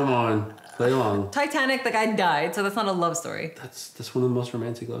on. Play along. Titanic, the guy died, so that's not a love story. That's one of the most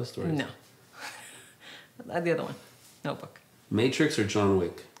romantic love stories. No. The other one. Notebook. Matrix or John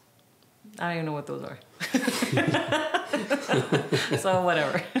Wick? I don't even know what those are. So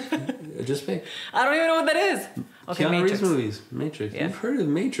whatever. Just pick. I don't even know what that is. Okay, Keanu Matrix. Reeves movies. Matrix. Yeah. You've heard of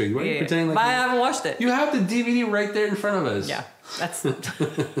Matrix. Why are you pretending like But I haven't watched it. You have the DVD right there in front of us. Yeah. That's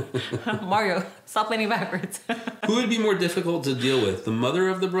Mario, stop leaning backwards. Who would be more difficult to deal with? The mother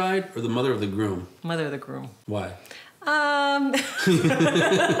of the bride or the mother of the groom? Mother of the groom. Why?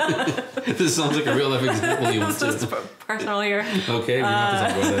 This sounds like a real life example you want to. Personal here. Okay, we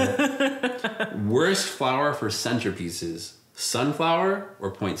have to talk about that. Worst flower for centerpieces: sunflower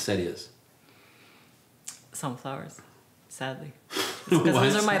or poinsettias? Sunflowers, sadly.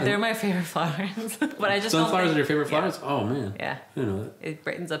 Because they're my favorite flowers. But I just sunflowers are your favorite flowers? Yeah. Oh man. Yeah. I didn't know that. It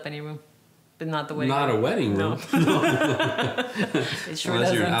brightens up any room, but not the wedding. Not room. a wedding room. No. It sure Unless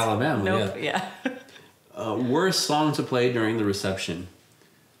doesn't. you're in Alabama. Nope. Yeah. Worst song to play during the reception: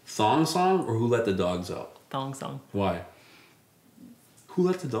 thong song or Who Let the Dogs Out? Thong song. Why? Who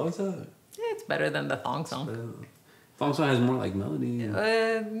Let the Dogs Out? It's better than the thong song. Thong song has more like melody.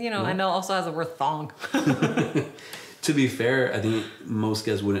 Yeah. And it also has the word thong. To be fair, I think most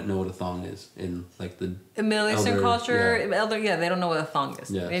guys wouldn't know what a thong is in like the Middle Eastern culture. Yeah. They don't know what a thong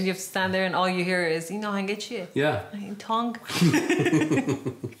is. Yes. And you have to stand there and all you hear is, hangechi. Yeah. Thong.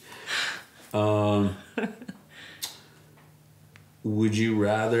 Would you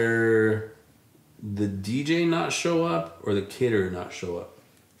rather the DJ not show up or the caterer not show up?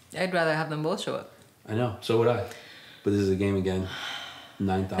 I'd rather have them both show up. I know, so would I. But this is a game again.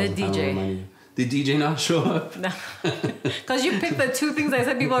 9,000 times I'll remind you. The DJ not show up? No. Because you picked the two things I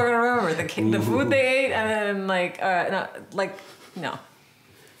said people are going to remember. The food they ate and then no.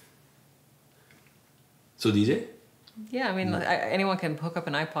 So DJ? Yeah, I mean, anyone can hook up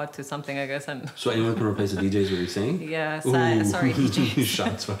an iPod to something, I guess. And so anyone can replace the DJ is what you're saying? Yeah, sorry, DJ.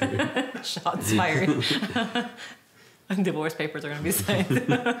 Shots fired. Shots fired. Divorce papers are going to be signed.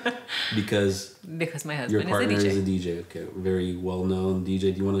 Because my husband your partner is a DJ. is a DJ. Okay, very well known DJ.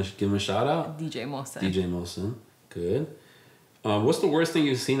 Do you want to give him a shout out? DJ Mohsen. DJ Mohsen. Good. What's the worst thing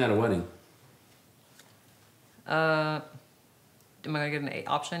you've seen at a wedding? Am I going to get an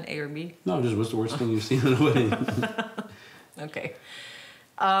option, A or B? No, just what's the worst thing you've seen at a wedding? Okay.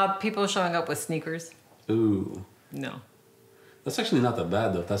 People showing up with sneakers. Ooh. No. That's actually not that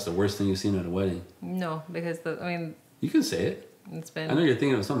bad, though, if that's the worst thing you've seen at a wedding. No, because you can say it. It's been. I know you're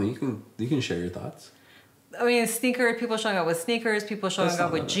thinking of something. You can share your thoughts. People showing up with sneakers, people showing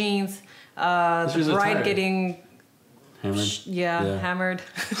up with jeans, the bride getting hammered. Hammered.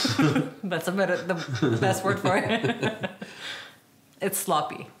 That's the best word for it. It's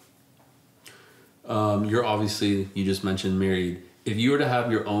sloppy. You're obviously, you just mentioned married. If you were to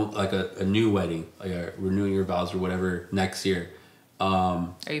have your own, like a new wedding, like renewing your vows or whatever next year,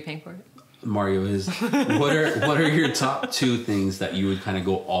 are you paying for it? Mario is. What are your top two things that you would kind of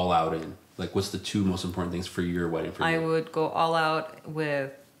go all out in? Like, what's the two most important things for your wedding? I would go all out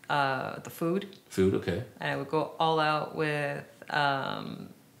with the food. Food, okay. And I would go all out with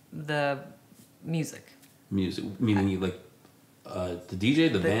the music. Music, meaning like the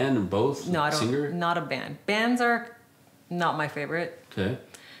DJ, the band, and both? No, I don't. Singer? Not a band. Bands are not my favorite. Okay.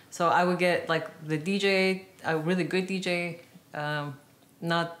 So I would get like the DJ, a really good DJ,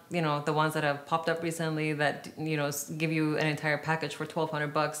 not the ones that have popped up recently that give you an entire package for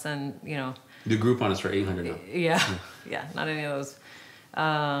 $1,200 and The Groupon is for $800 now. Yeah, not any of those.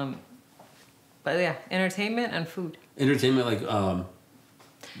 But yeah, entertainment and food. Entertainment, would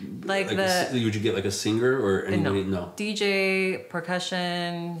you get like a singer or anybody? No. DJ,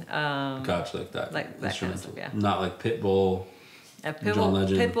 percussion. Gotcha, like that. Like that kind of stuff, yeah. Not like Pitbull. John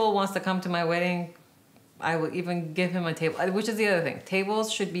Legend. Pitbull wants to come to my wedding. I will even give him a table, which is the other thing.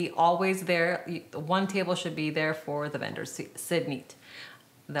 Tables should be always there. One table should be there for the vendors. Sit neat.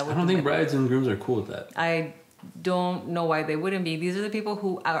 I don't think brides and grooms are cool with that. don't know why they wouldn't be. These are the people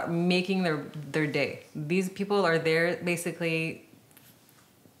who are making their day. These people are there basically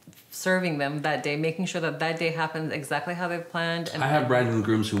serving them that day, making sure that that day happens exactly how they've planned. And I have brides and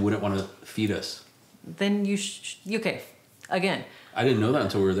grooms who wouldn't want to feed us. Then okay, again. I didn't know that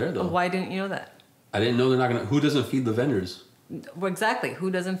until we were there, though. Why didn't you know that? I didn't know they're not gonna. Who doesn't feed the vendors? Well, exactly.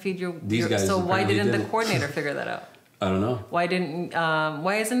 Who doesn't feed These guys? So why didn't the didn't. coordinator figure that out? I don't know. Why didn't?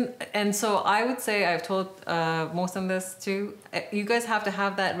 Why isn't? And so I would say I've told most of this too. You guys have to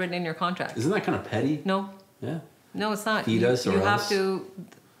have that written in your contract. Isn't that kind of petty? No. Yeah. No, it's not. Feed us or you have else. to.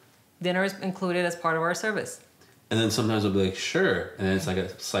 Dinner is included as part of our service. And then sometimes they'll be like, sure, and then it's like a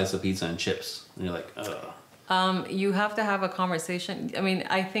slice of pizza and chips, and you're like, ugh. You have to have a conversation. I mean,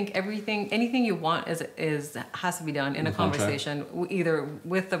 I think anything you want has to be done in a conversation, either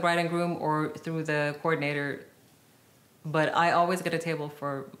with the bride and groom or through the coordinator. But I always get a table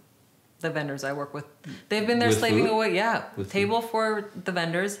for the vendors I work with. They've been there With slaving food? away. Yeah, With table for the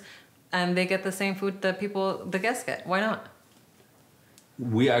vendors, and they get the same food the guests get. Why not?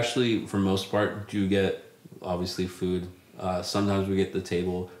 We actually, for most part, do get, obviously, food. Sometimes we get the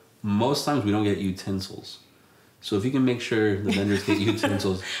table. Most times we don't get utensils. So if you can make sure the vendors get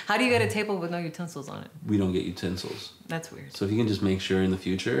utensils. How do you get a table with no utensils on it? We don't get utensils. That's weird. So if you can just make sure in the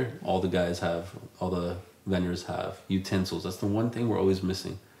future, all the vendors have utensils. That's the one thing we're always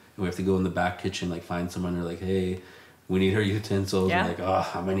missing. And we have to go in the back kitchen, like find someone, they're like, hey, we need our utensils. Yeah. And like, oh,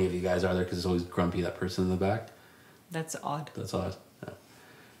 how many of you guys are there? Because it's always grumpy, that person in the back. That's odd. That's odd. Yeah.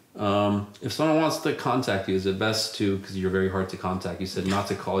 If someone wants to contact you, is it best to, because you're very hard to contact, you said not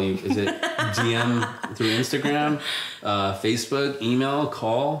to call you, is it DM through Instagram, Facebook, email,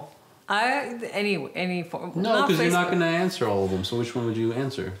 call? Any form. No, because you're not going to answer all of them. So which one would you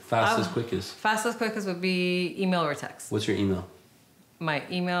answer? Fastest, quickest? Fastest, quickest would be email or text. What's your email? My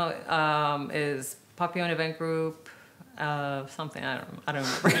email is Papillion Event Group. Something I don't remember.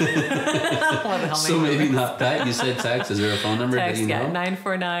 What the hell So maybe not that. You said text. Is there a phone number text, that you know?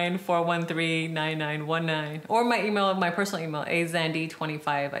 949-413-9919. Or my personal email,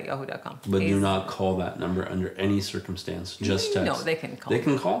 azandy25@yahoo.com. But do not call that number under any circumstance. Just text. No, they can call. They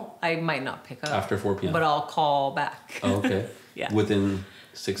can call? I might not pick up. After 4 p.m. But I'll call back. Oh, okay. Yeah. Within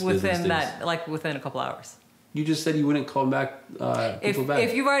 6 business days. Within that, like within a couple hours. You just said you wouldn't call back people back.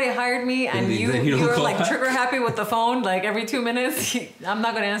 If you've already hired me and then you don't you're call like back? trigger happy with the phone, like every 2 minutes, I'm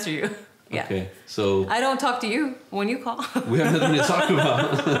not going to answer you. Yeah. Okay, so I don't talk to you when you call. we have nothing to talk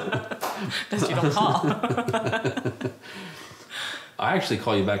about. Because you don't call. I actually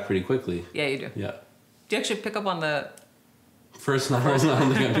call you back pretty quickly. Yeah, you do. Yeah. Do you actually pick up on the... First, I don't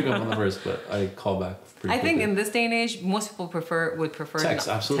think I pick up on the first, but I call back pretty I think quickly. in this day and age, most people would prefer Text,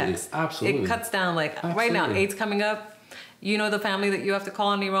 absolutely. text. Absolutely. It cuts down, like right now, Absolutely. Eid's coming up. You know the family that you have to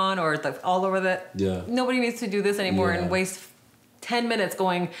call in Iran or all over that. Yeah. Nobody needs to do this anymore Yeah. and waste 10 minutes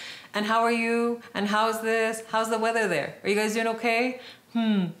going, and how are you? And how's this? How's the weather there? Are you guys doing okay?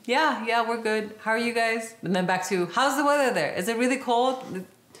 Yeah, we're good. How are you guys? And then back to, how's the weather there? Is it really cold?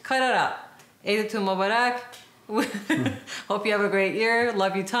 Cut it out. Eid to Mubarak. Hope you have a great year.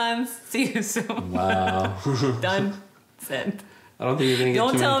 Love you tons. See you soon. Wow. Done. Sent. I don't think you're going to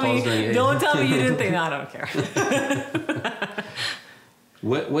get too many calls during Eid. Don't tell me you didn't think. No, I don't care.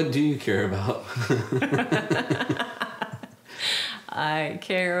 What do you care about? I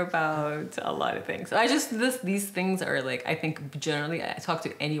care about a lot of things. These things are like, I think generally, I talk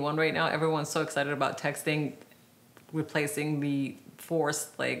to anyone right now. Everyone's so excited about texting, replacing the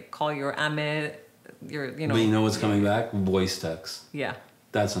forced, like, call your Ahmed, But you know what's coming back? Voice text. Yeah.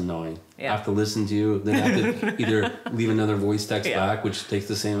 That's annoying. Yeah. I have to listen to you, then I have to either leave another voice text Yeah. back, which takes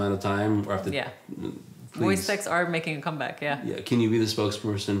the same amount of time, or I have to... Yeah. Please. Voice texts are making a comeback, yeah. Yeah, can you be the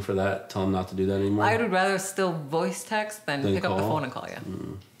spokesperson for that? Tell them not to do that anymore? I would rather still voice text than pick up the call? phone and call, yeah.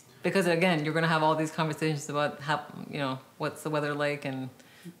 Because again, you're going to have all these conversations about how, what's the weather like and...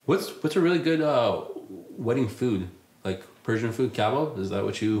 What's a really good wedding food? Like Persian food, kebab? Is that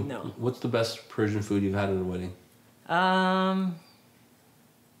what you... No. What's the best Persian food you've had at a wedding? I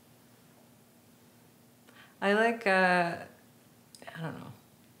like, I don't know,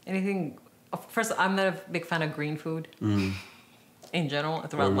 anything. First, I'm not a big fan of green food in general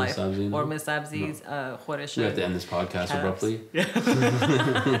throughout life. Or Miss Sabzi's, khoresh. We have to end this podcast abruptly.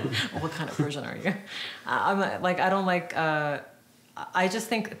 What kind of Persian are you? I'm not, like, I don't like, I just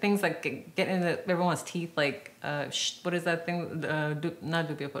think things like get into everyone's teeth, like, what is that thing? Not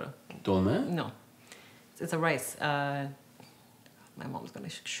dubia pura. Dolme? No. It's a rice. My mom's gonna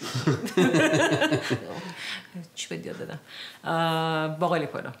shoot. Oh,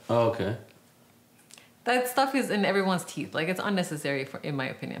 okay. That stuff is in everyone's teeth. Like, it's unnecessary in my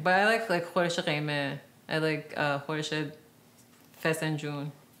opinion. But I like khoresh qeime I like Horshed, Fest and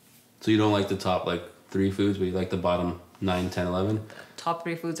June. So you don't like the top like 3 foods, but you like the bottom 9, 10, 11? Top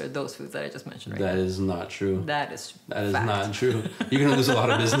 3 foods are those foods that I just mentioned right That now. is not true. That is fact. Not true. You're going to lose a lot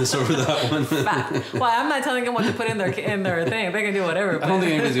of business over that one. Fact. Well, I'm not telling them what to put in their thing. They can do whatever. I don't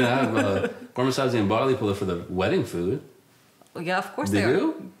think anybody's going to have korma sabzi and barley pulao for the wedding food. Well, yeah, of course they are.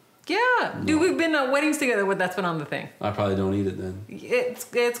 do? Yeah. No. Dude, we've been at weddings together where that's been on the thing. I probably don't eat it then.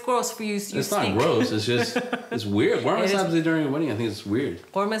 It's gross for you. It's stink. Not gross. It's just, it's weird. Korma sabzi during a wedding, I think it's weird.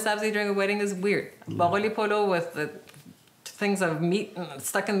 Korma sabzi during a wedding is weird. Barley pulao with the things of meat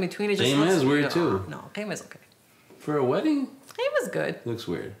stuck in between. It just Qeima is weird too. No, qeima is okay. For a wedding? Qeima is good. Looks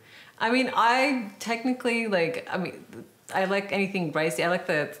weird. I mean, I technically like, I like anything ricey. I like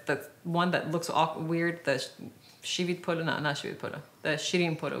the one that looks weird, the shivit polo, not shivit polo, the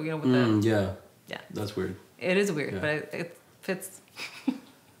shirin polo, you know, with yeah. That's weird. It is weird, but it fits.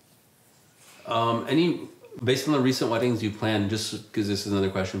 Based on the recent weddings you planned, just because this is another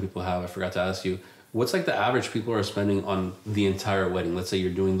question people have, I forgot to ask you, what's like the average people are spending on the entire wedding? Let's say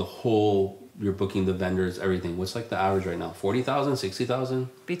you're doing you're booking the vendors, everything. What's like the average right now? 40,000, 60,000?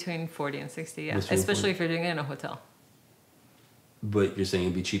 Between 40 and 60, yeah. Especially if you're doing it in a hotel. But you're saying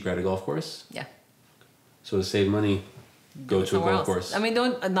it'd be cheaper at a golf course? Yeah. So to save money, go to a golf course. I mean,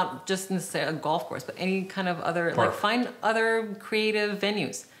 not just necessarily a golf course, but any kind of other, Park. like find other creative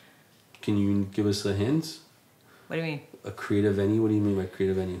venues. Can you give us a hint? What do you mean? A creative venue? What do you mean by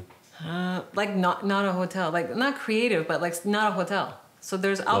creative venue? Like not a hotel, like not creative, but like not a hotel. So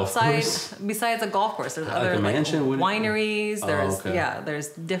there's outside, besides a golf course, there's other like mansion, wineries. There's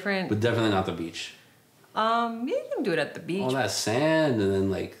different. But definitely not the beach. You can do it at the beach. All that sand and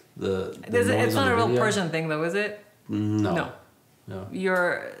then like the it's not a real Persian thing though, is it? No.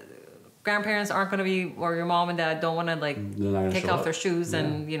 Your grandparents aren't going to be, or your mom and dad don't want to like take off their shoes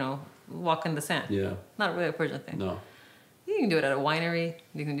and walk in the sand. Yeah. Not really a Persian thing. No. You can do it at a winery.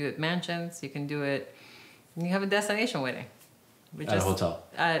 You can do it at mansions. You can do it. You have a destination wedding. At a hotel.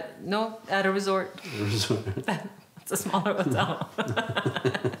 No, at a resort. It's a smaller hotel.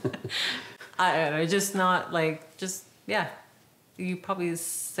 I don't know. Just not like You probably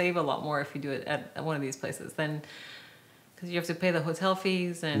save a lot more if you do it at one of these places than because you have to pay the hotel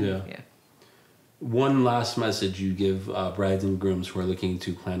fees and One last message you give brides and grooms who are looking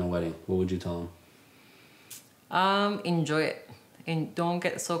to plan a wedding. What would you tell them? Enjoy it, and don't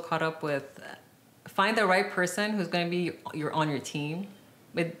get so caught up with. Find the right person who's going to be on your team,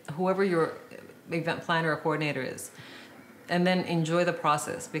 with whoever your event planner or coordinator is, and then enjoy the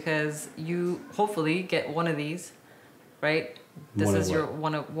process because you hopefully get one of these, right? This is your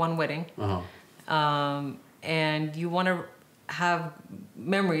one wedding, and you want to have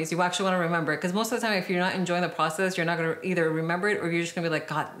memories. You actually want to remember it because most of the time, if you're not enjoying the process, you're not going to either remember it or you're just going to be like,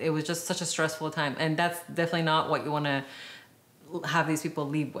 God, it was just such a stressful time, and that's definitely not what you want to have these people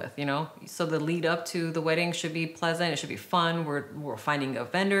leave with, So the lead up to the wedding should be pleasant. It should be fun. We're finding a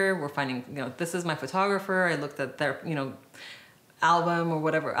vendor. We're finding, this is my photographer. I looked at their, album or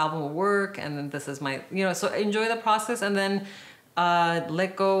whatever album will work. And then this is my, so enjoy the process and then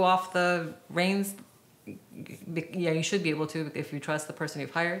let go off the reins. Yeah, you should be able to if you trust the person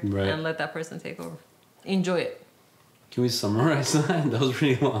you've hired and let that person take over. Enjoy it. Can we summarize that? That was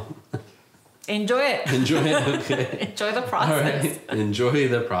pretty long. Enjoy it. Enjoy it, okay. Enjoy the process. All right. Enjoy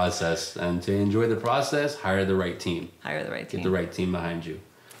the process. And to enjoy the process, hire the right team. Hire the right team. Get the right team behind you.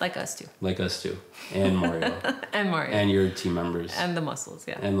 Like us too. Like us too. And Mario. And Mario. And your team members. And the muscles,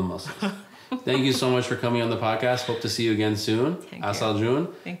 yeah. And the muscles. Thank you so much for coming on the podcast. Hope to see you again soon. Asal June.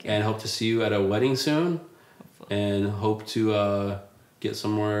 Thank you. And hope to see you at a wedding soon. Hopefully. And hope to get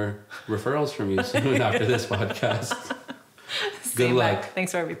some more referrals from you soon after this podcast. Good luck.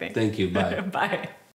 Thanks for everything. Thank you. Bye. Bye.